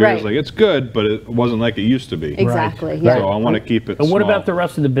happens. Their beer's Right. like, it's good, but it wasn't like it used to be. Exactly. Right. Yeah. So I want to keep it And what small. about the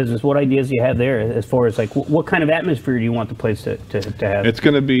rest of the business? What ideas do you have there as far as like what kind of atmosphere do you want the place to have? It's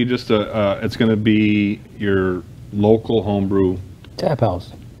going to be just it's going to be your local homebrew Tap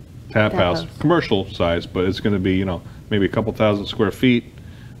house. tap house, commercial size, but it's going to be, maybe a couple thousand square feet,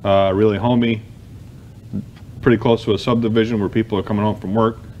 really homey, pretty close to a subdivision where people are coming home from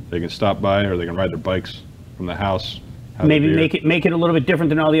work. They can stop by or they can ride their bikes from the house. have Maybe a beer. make it a little bit different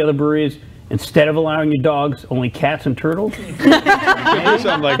than all the other breweries. Instead of allowing your dogs, only cats and turtles. Something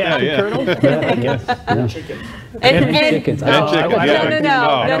like that, yeah. Turtles. And chickens. And chickens, yeah. No. You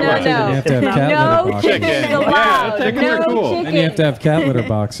have to have cat No litter boxes. chickens allowed. Yeah, chickens are No cool. chickens. And you have to have cat litter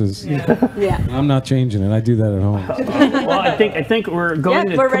boxes. Yeah. I'm not changing it. I do that at home. Well, I think we're going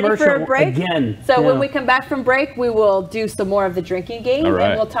Yep, to we're ready commercial for a break. again. So Yeah. when we come back from break, we will do some more of the drinking game, All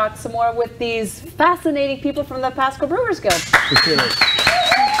right. and we'll talk some more with these fascinating people from the Pasco Brewers Guild. Appreciate it.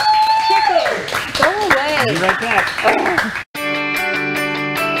 Chicken, go away. Be right back.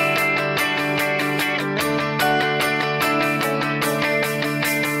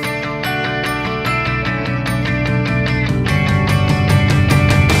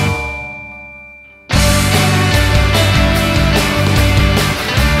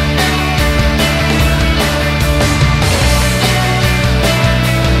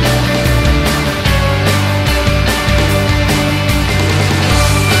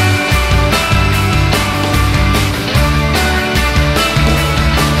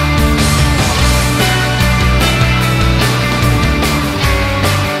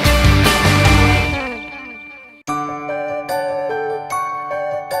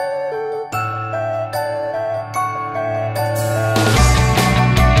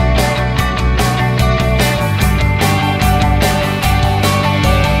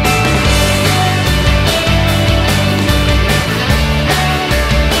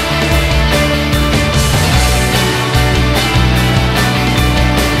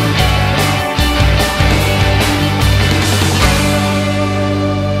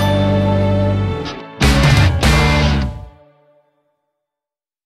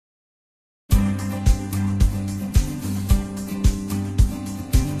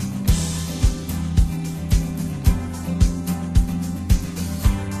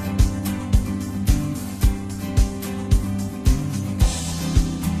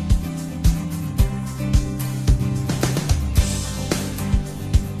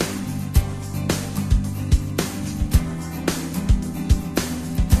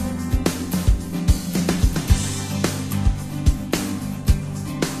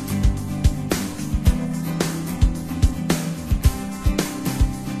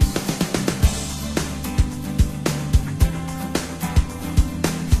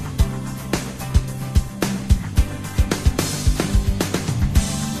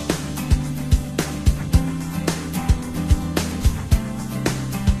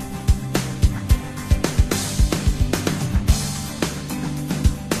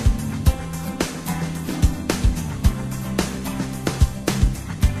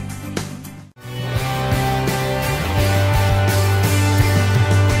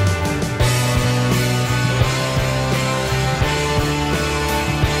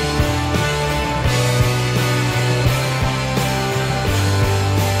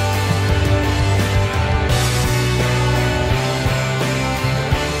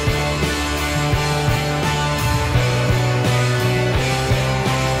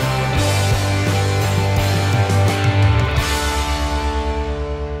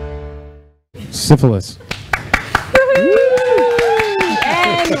 Syphilis.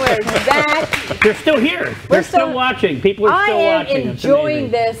 And we're back. They're still here. They're still watching. People are still watching. I am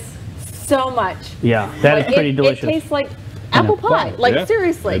enjoying this so much. Yeah, that is pretty delicious. It tastes like apple pie. Like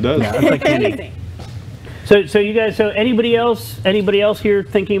seriously. It does. It's like candy. So you guys, anybody else here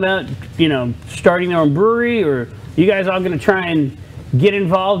thinking about, starting their own brewery, or you guys all going to try and get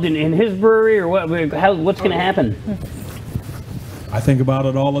involved in his brewery, or what's going to happen? I think about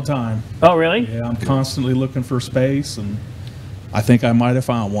it all the time. Oh, really? Yeah, I'm constantly looking for space, and I think I might have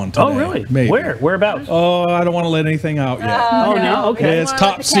found one today. Oh, really? Maybe. Whereabouts? Oh, I don't want to let anything out yet. Oh, no? Okay. Yeah, it's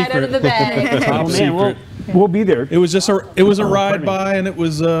top secret. Out of the bag. Top secret. We'll be there. It was just a ride by, and it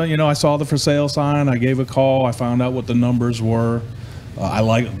was I saw the for sale sign. I gave a call. I found out what the numbers were. I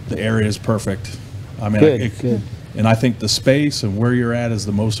like the area is perfect. I mean, Good. And I think the space and where you're at is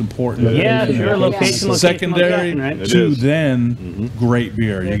the most important. Yeah, sure. Location, secondary right? to then great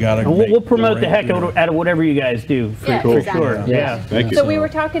beer. You got to. We'll promote the heck out of whatever you guys do for sure. Yeah. Thank you. So we were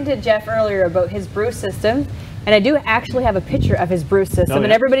talking to Jeff earlier about his brew system, and I do actually have a picture of his brew system,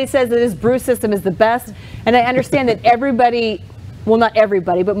 and everybody says that his brew system is the best, and I understand that everybody, well, not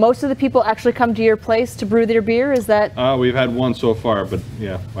everybody, but most of the people actually come to your place to brew their beer. Is that? We've had one so far, but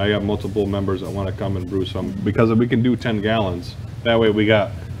yeah, I got multiple members that want to come and brew some, because we can do 10 gallons. That way we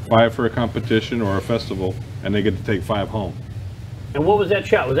got 5 for a competition or a festival, and they get to take 5 home. And what was that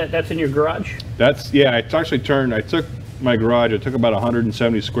shot? That's in your garage? That's, yeah, I took my garage, I took about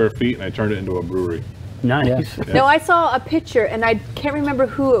 170 square feet, and I turned it into a brewery. Nice. Yeah. No, I saw a picture, and I can't remember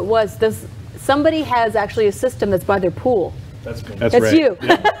who it was. Somebody has actually a system that's by their pool. That's That's you.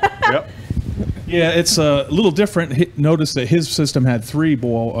 Yep. Yeah, it's a little different. Notice that his system had 3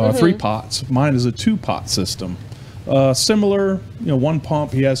 pots. Mine is a 2-pot system. Similar, 1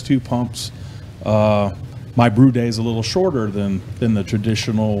 pump. He has 2 pumps. My brew day is a little shorter than the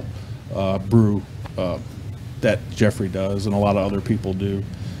traditional brew that Jeffrey does and a lot of other people do.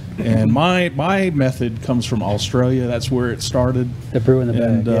 And my method comes from Australia. That's where it started. The brew in the bag.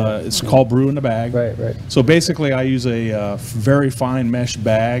 And it's called brew in the bag. Right. So basically, I use a very fine mesh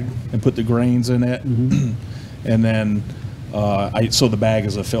bag and put the grains in it, and then so the bag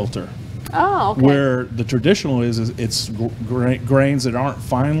is a filter. Oh, okay. Where the traditional is it's grains that aren't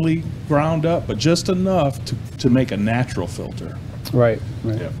finely ground up, but just enough to make a natural filter. Right.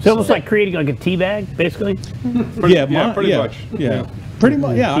 Yeah. So it's almost like creating like a tea bag, basically? Pretty much. Yeah. Pretty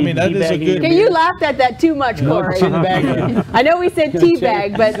much, yeah. I mean, that is a good. Okay, you laughed at that too much, Corey. I know we said tea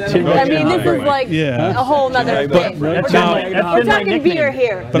bag, but I mean, this is like a whole nother thing. We're talking beer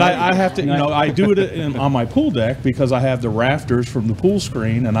here. But I have to, I do it on my pool deck because I have the rafters from the pool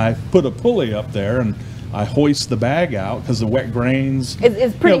screen, and I put a pulley up there, and I hoist the bag out because the wet grains.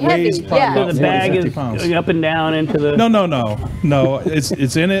 It's pretty heavy. Yeah. So the bag is going up and down into the. No.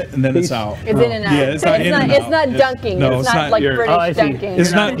 It's in it and then it's out. It's in and out. Yeah, it's not in and out. It's not dunking. No, it's not like British dunking.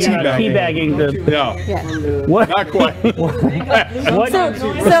 It's not teabagging. Yeah. What? Not quite.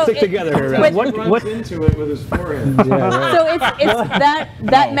 So stick together here. What's into it with his forehead? So it's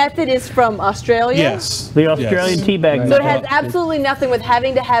that method is from Australia. Yes. The Australian teabag. So it has absolutely nothing with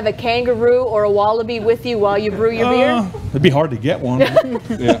having to have a kangaroo or a wallaby with you while you brew your beer? It'd be hard to get one. That'd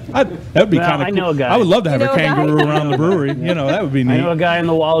be kind of cool. I know a guy. I would love to have a kangaroo around the brewery. That would be neat. I know a guy in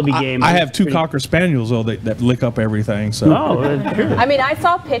the wallaby game. I have 2 Cocker Spaniels, though, that lick up everything. So. Sure. I mean, I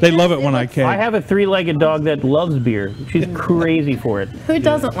saw pictures. They love it when I can. I have a 3-legged dog that loves beer. She's crazy for it. Who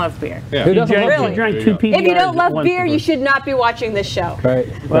doesn't love beer? Yeah. She drank 2 PBRs. If you don't love beer, you should not be watching this show. Right.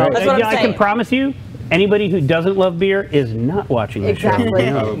 Well, That's what I'm I can saying. promise you, anybody who doesn't love beer is not watching this show.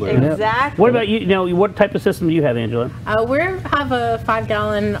 Exactly. What about you? What type of system do you have, Angela? We have a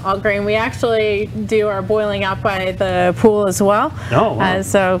 5-gallon all grain. We actually do our boiling out by the pool as well. Oh, wow.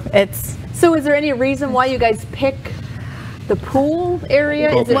 So is there any reason why you guys pick the pool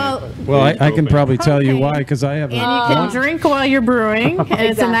area? Is it, Well, I can probably tell you why, because I have. And you can drink while you're brewing, and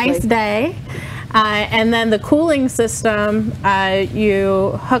it's a nice day. And then the cooling system,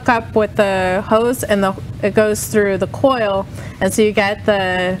 you hook up with the hose, and it goes through the coil, and so you get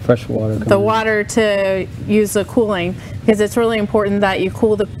the fresh water. The water to use the cooling, because it's really important that you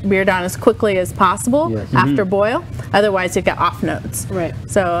cool the beer down as quickly as possible after boil. Otherwise, you get off notes. Right.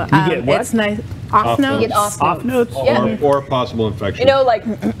 So it's nice. Off notes. You get off notes. Yeah. Or possible infection. Like,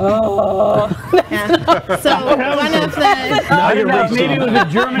 oh. Yeah. So one of the maybe it was a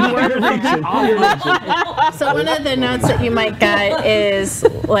German word or something. So one of the notes that you might get is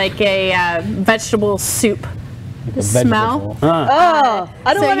like a vegetable soup smell.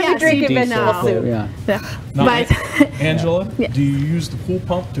 I don't want to be drinking vegetable soup. Yeah. But Angela, do you use the pool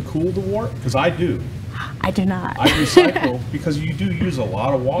pump to cool the wort? Because I do. I do not. I recycle because you do use a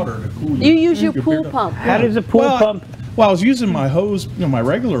lot of water to cool You use your pool beer. pump. How does a pool pump? Well, I was using my hose, my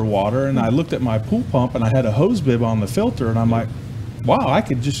regular water, and I looked at my pool pump, and I had a hose bib on the filter, and I'm like, wow, I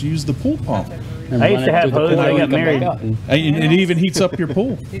could just use the pool pump. I used to have hose when I got married. And it even heats up your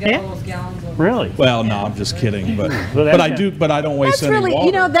pool. You got all those gallons of Really? Well, no, I'm just kidding, but I don't waste That's any really,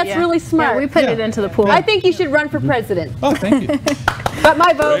 water. that's really smart. Yeah, we put it into the pool. I think you should run for president. Oh, thank you. But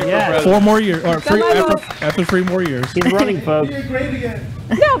my vote. Yeah. 4 more years, or after 3 more years. He's running, folks.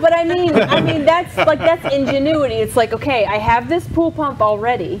 No, but I mean that's ingenuity. It's like, okay, I have this pool pump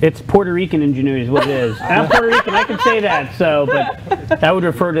already. It's Puerto Rican ingenuity is what it is. I'm Puerto Rican, I can say that, so, but I would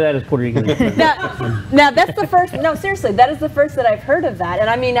refer to that as Puerto Rican. Now that's the first, no, seriously, that is the first that I've heard of that. And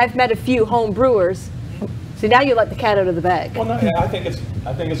I mean, I've met a few home brewers. So now you let the cat out of the bag. Well, no, I think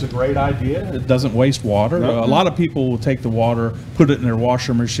it's a great idea. It doesn't waste water. A lot of people will take the water, put it in their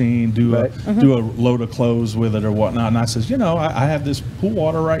washer machine, do a load of clothes with it or whatnot. And I says, I have this pool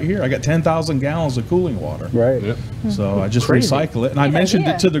water right here. I got 10,000 gallons of cooling water. Right. Yep. So I just recycle it, and I mentioned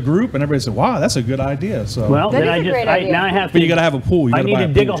it to the group, and everybody said, "Wow, that's a good idea." So well, then now I have to. But you got to have a pool. I need to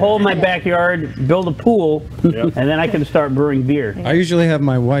dig a hole in my backyard, build a pool, and then I can start brewing beer. I usually have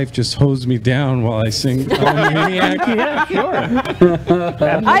my wife just hose me down while I sing. Yeah, sure.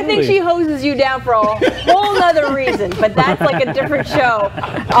 I think she hoses you down for a whole nother reason, but that's like a different show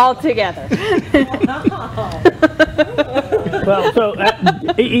altogether. Well, so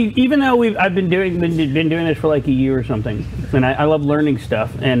even though I've been doing this for like a year or something, and I love learning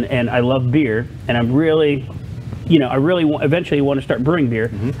stuff, and I love beer, and I'm really, I really eventually want to start brewing beer. I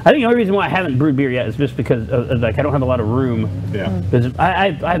think the only reason why I haven't brewed beer yet is just because like I don't have a lot of room. Yeah. Because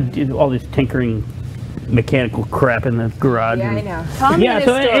I do all this tinkering, mechanical crap in the garage. Yeah, I know. Tommy and his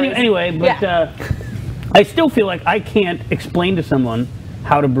so stories. anyway, but I still feel like I can't explain to someone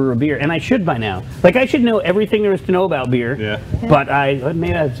how to brew a beer, and I should by now. Like I should know everything there is to know about beer. Yeah. But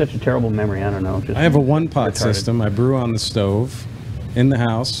maybe I have such a terrible memory. I don't know. I have a one-pot system. I brew on the stove in the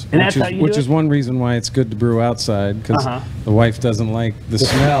house, and which is one reason why it's good to brew outside, because the wife doesn't like the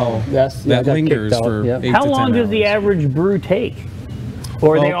smell that lingers for 8 to 10 How long does the average brew take?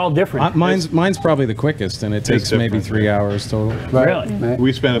 Or are they all different? Mine's probably the quickest, and it takes maybe 3 hours total. Really? Right.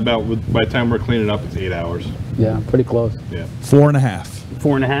 We spend about, by the time we're cleaning up, it's 8 hours. Yeah, pretty close. Yeah. 4.5.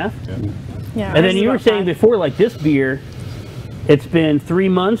 4.5? Yeah. Yeah. And then you were saying before, like this beer, it's been 3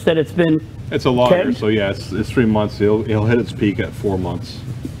 months that it's been. It's a lager, so yeah, it's 3 months. It'll hit its peak at 4 months,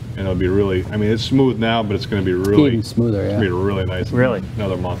 and it'll be really. I mean, it's smooth now, but it's going to be really even smoother. Yeah. It's going to be really nice. Really?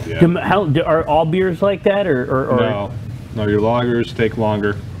 Another month, yeah. Are all beers like that, or No, your lagers take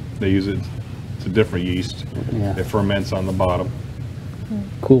longer. They use it. It's a different yeast. Yeah. It ferments on the bottom.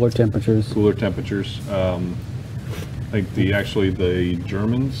 Cooler temperatures. Cooler temperatures. Like the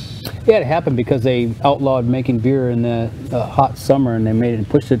Germans. Yeah, it happened because they outlawed making beer in the hot summer, and they made it and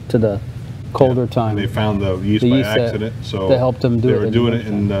pushed it to the colder time. And they found the yeast by accident, so that helped them do it. They were doing it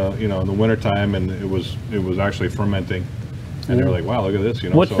in the in the winter time, and it was actually fermenting. And they were like, "Wow, look at this!"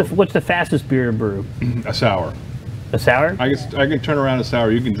 What's the fastest beer to brew? A sour. A sour? I can turn around a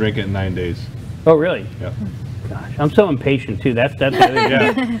sour. You can drink it in 9 days. Oh, really? Yeah. Gosh, I'm so impatient too. That's the other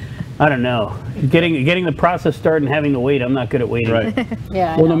thing. I don't know. Getting the process started and having to wait. I'm not good at waiting. Right.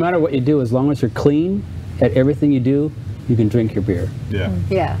 Yeah. Well, no matter what you do, as long as you're clean at everything you do, you can drink your beer. Yeah.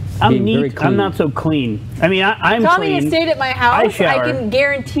 Yeah. I'm Being very neat. clean. I'm not so clean. I mean, I'm Tommy clean. has stayed at my house. I shower. I can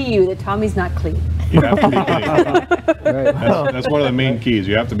guarantee you that Tommy's not clean. You have to be clean. Right. That's one of the main keys.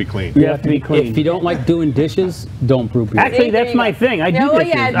 You have to be clean. You have to be clean. If you don't like doing dishes, don't brew beer. Actually, that's my thing. I do No,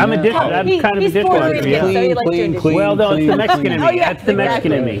 dishes. yeah, I'm a yeah. dish. I'm He- kind of a he's Puerto dishwasher. Rican, Yeah. so he likes doing dishes. Well, no, it's the Mexican in me. Oh, yeah, That's the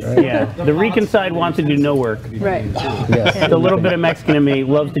Mexican in me. exactly. Yeah. The Rican side wants to do no work. Right. Yes. The little bit of Mexican in me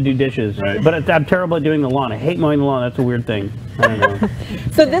loves to do dishes. Right. But I'm terrible at doing the lawn. I hate mowing the lawn. That's a weird thing. I don't know.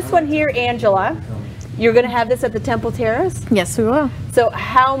 So this one here, Angela, you're going to have this at the Temple Terrace. Yes, we will. So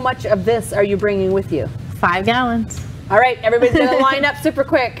how much of this are you bringing with you? 5 gallons. All right, everybody's going to line up super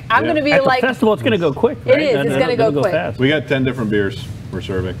quick. I'm going to be At the like, festival, it's going to go quick. It Right? is. It's gonna go quick. Fast. We got 10 different beers we're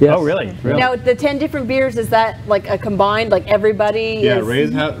serving. Yes. Oh, really? now the 10 different beers, is that like a combined, like everybody Yeah,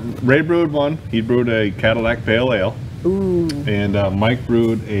 is? Ray brewed one. He brewed a Cadillac Pale Ale. Ooh. And Mike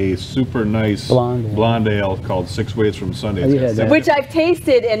brewed a super nice blonde ale called 6 Ways from Sunday. Oh, yeah, Which I've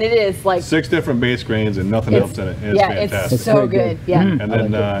tasted, and it is like 6 different base grains and nothing else in it. And yeah, it's fantastic. it's so good. Yeah. And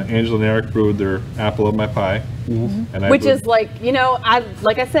then Angela and Eric brewed their Apple of My Pie. And Which is like,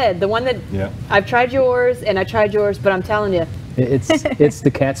 like I said, the one that I've tried yours and I tried yours, but I'm telling you, it's the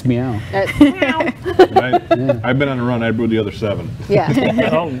cat's meow. I've been on the run. I brewed the other 7. Yeah.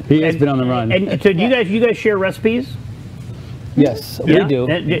 Oh, He has been on the run. And so do you guys share recipes? Yes, Yeah? we do.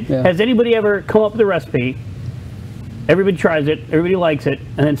 Yeah. Has anybody ever come up with a recipe? Everybody tries it, everybody likes it,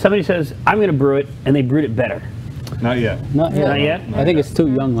 and then somebody says, "I'm going to brew it," and they brewed it better. Not yet. Not yet. Not yet? I think it's too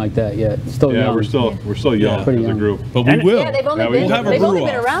young like that yet. It's still Yeah, young. we're still young pretty as a young. group. But we will. Yeah, they've only we'll been, have a they've only brew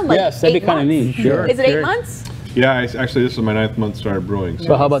been off. around like Yes, that'd be 8 kind of months. neat. Sure. Is it 8 Sure. months? Yeah, actually, this is my 9th month started brewing.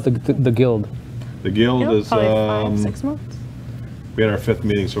 So how about the guild? The guild is Probably 5, 6 months. we had our 5th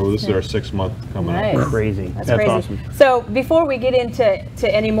meeting, so this is our 6th month coming Nice. up. Crazy. That's That's crazy. awesome. So before we get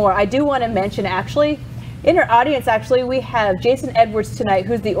into any more, I do want to mention actually, in our audience actually, we have Jason Edwards tonight,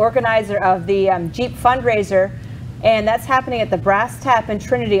 who's the organizer of the Jeep fundraiser, and that's happening at the Brass Tap in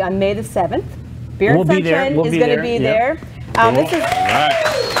Trinity on May the 7th. Beer We'll and be there. Sunshine We'll is be going to there. be Yep. there.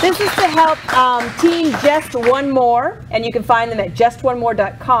 This is to help Team Just One More, and you can find them at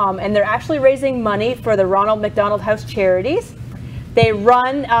justonemore.com, and they're actually raising money for the Ronald McDonald House Charities. They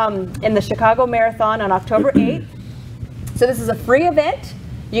run in the Chicago Marathon on October 8th. So this is a free event.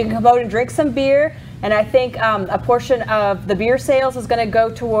 You can come out and drink some beer, and I think a portion of the beer sales is going to go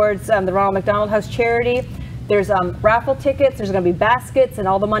towards the Ronald McDonald House charity. There's raffle tickets, there's going to be baskets, and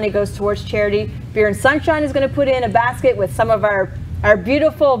all the money goes towards charity. Beer and Sunshine is going to put in a basket with some of our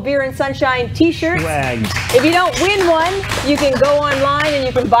beautiful Beer and Sunshine t-shirts. Swag. If you don't win one, you can go online and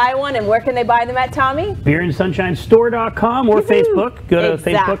you can buy one. And where can they buy them at, Tommy? BeerandSunshineStore.com or Facebook. Go to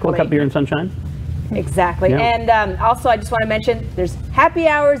Facebook, look up Beer and Sunshine. Exactly. Yeah. And also, I just want to mention, there's happy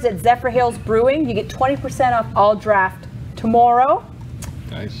hours at Zephyr Hills Brewing. You get 20% off all draft tomorrow.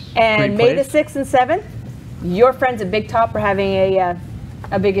 Nice. And Great May the place. 6th and 7th, your friends at Big Top are having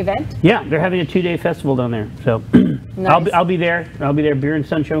a big event. Yeah, they're having a 2-day festival down there. So Nice. I'll be there. I'll be there. Beer and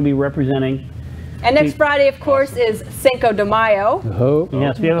Sunshine will be representing. And next Friday, of course, is Cinco de Mayo.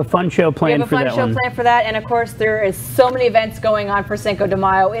 Yes, we have a fun show We planned have a for fun that show one. planned for that, and of course there is so many events going on for Cinco de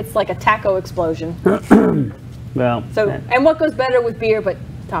Mayo. It's like a taco explosion. Well, So, and what goes better with beer but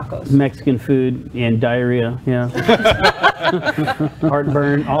tacos? Mexican food and diarrhea, yeah.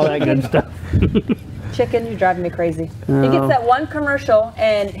 Heartburn, all that good stuff. Chicken, you're driving me crazy. He Oh. gets that one commercial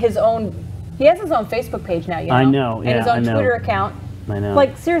and he has his own Facebook page now, you know? I know, And his yeah, own I know. Twitter account. I know.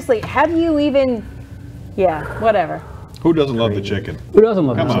 Like, seriously, how do you even, yeah, whatever. Who doesn't love the chicken? Who doesn't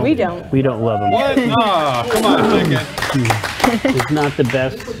love Come this? on. We don't. We don't love him. What? Ah, come on, chicken. He's not the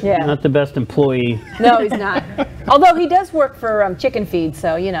best. Yeah. Not the best employee. No, he's not. Although he does work for Chicken Feed,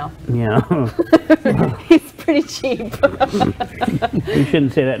 so, you know. Yeah. He's pretty cheap. You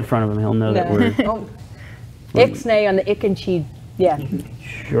shouldn't say that in front of him. He'll know that word. Oh. Ixnay on the ick and cheese. Yeah.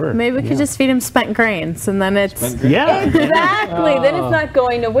 Sure. Maybe we could just feed him spent grains, and then it's Yeah. Exactly. Then it's not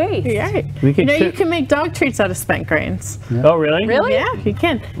going to waste. right. We could You cook- can make dog treats out of spent grains. Oh, really? Really? Yeah, you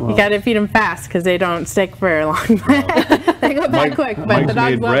can. You got to feed them fast because they don't stick very long. They go bad quick, but the Mike's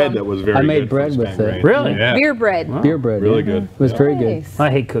dogs made love bread them. that was very I made good bread for with spent it. grain. Really? Yeah. Beer bread. Beer bread. Really yeah. good. It was very good. Nice.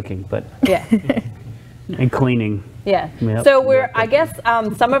 I hate cooking, but Yeah. and cleaning. Yeah. Yep. So I guess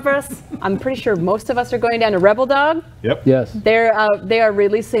some of us, I'm pretty sure most of us are going down to Rebel Dog. Yep. Yes. They are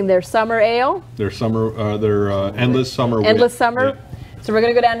releasing their summer ale, Their endless summer. Endless wit. Summer. Yeah. So we're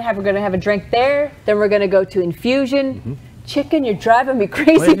gonna go down and we're gonna have a drink there. Then we're gonna go to Infusion. Chicken, you're driving me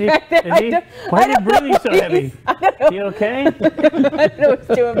crazy back there. Why is he breathing so heavy? You okay? I don't know what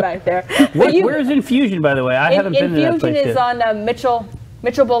he's doing back there. But Where's Infusion, by the way? I haven't been to that Infusion place is yet. on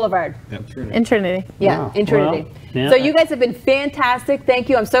Mitchell Boulevard. In Trinity. Yeah, Wow. in Trinity. Well, yeah. So you guys have been fantastic. Thank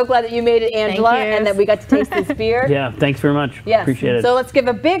you. I'm so glad that you made it, Angela, you. and that we got to taste this beer. Yeah, thanks very much. Yes. Appreciate it. So let's give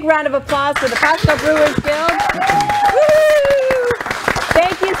a big round of applause for the Pasco Brewers Guild. Woo!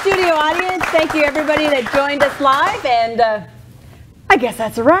 Thank you, studio audience. Thank you, everybody that joined us live. And I guess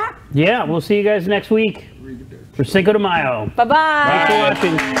that's a wrap. Yeah, we'll see you guys next week for Cinco de Mayo. Bye-bye. Thanks for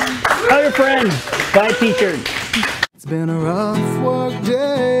watching. Tell your friends. Buy a t-shirt. It's been a rough work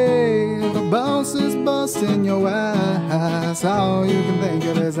day. The boss is busting your ass. All you can think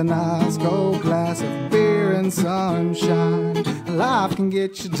of is a nice cold glass of beer and sunshine. Life can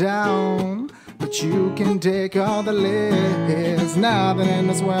get you down, but you can take all the licks. Nothing in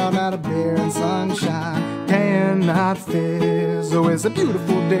this world out of beer and sunshine cannot fizz. So it's a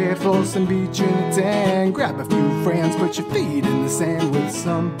beautiful day for some beach in a tan. Grab a few friends, put your feet in the sand with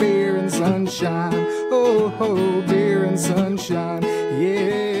some beer and sunshine. Oh, oh, beer and sunshine.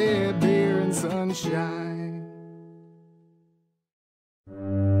 Yeah, beer and sunshine.